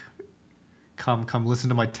Stock. Come listen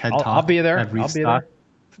to my TED I'll talk be there. at Reef I'll be Stock.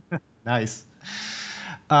 there. Nice.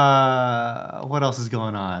 What else is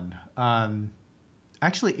going on?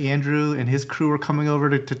 Actually, Andrew and his crew are coming over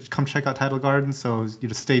to come check out Tidal Garden, so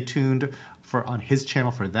stay tuned for on his channel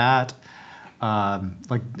for that.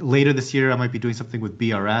 Like later this year, I might be doing something with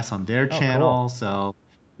BRS on their Oh, channel, cool. so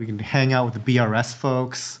we can hang out with the BRS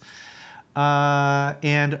folks.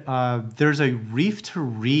 And there's a Reef to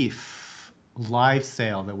Reef live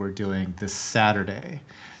sale that we're doing this Saturday.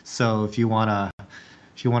 So if you wanna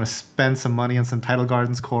spend some money on some Tidal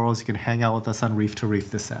Gardens corals, you can hang out with us on Reef to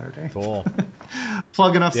Reef this Saturday. Cool.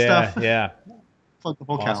 Plug enough Yeah, stuff. yeah. Plug the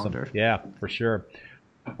whole Awesome. calendar. Yeah, for sure.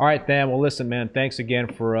 All right, Dan. Well, listen, man. Thanks again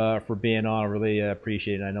for being on. I really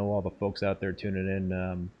appreciate it. I know all the folks out there tuning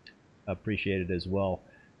in appreciate it as well.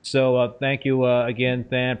 So thank you again,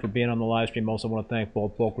 Than, for being on the live stream. Also want to thank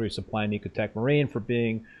Bold Folk Reef Supply and Ecotech Marine for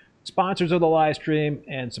being sponsors of the live stream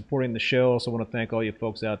and supporting the show. Also want to thank all you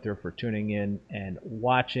folks out there for tuning in and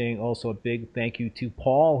watching. Also a big thank you to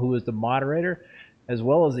Paul, who is the moderator, as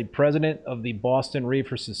well as the president of the Boston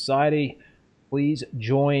Reefer Society. Please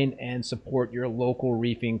join and support your local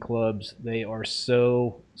reefing clubs. They are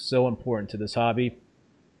so important to this hobby.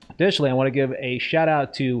 Additionally, I want to give a shout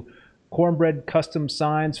out to Cornbread Custom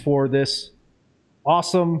Signs for this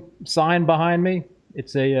awesome sign behind me.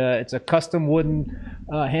 It's a custom wooden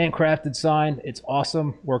handcrafted sign. It's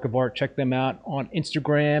awesome work of art. Check them out on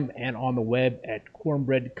Instagram and on the web at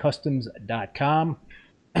cornbreadcustoms.com.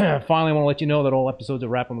 Finally, I want to let you know that all episodes of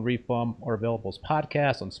Rapping with Reef Bum are available as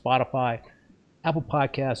podcasts on Spotify, Apple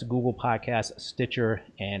Podcasts, Google Podcasts, Stitcher,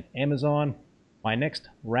 and Amazon. My next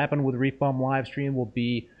Rapping with Reef Bum live stream will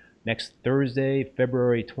be next Thursday,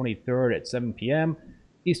 February 23rd at 7 p.m.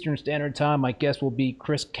 Eastern Standard Time. My guest will be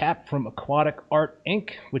Chris Kapp from Aquatic Art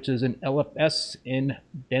Inc., which is an LFS in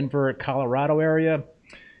Denver, Colorado area.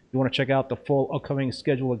 If you want to check out the full upcoming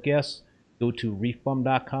schedule of guests, go to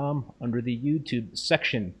reefbum.com under the YouTube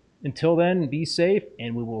section. Until then, be safe,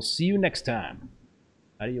 and we will see you next time.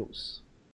 Adios.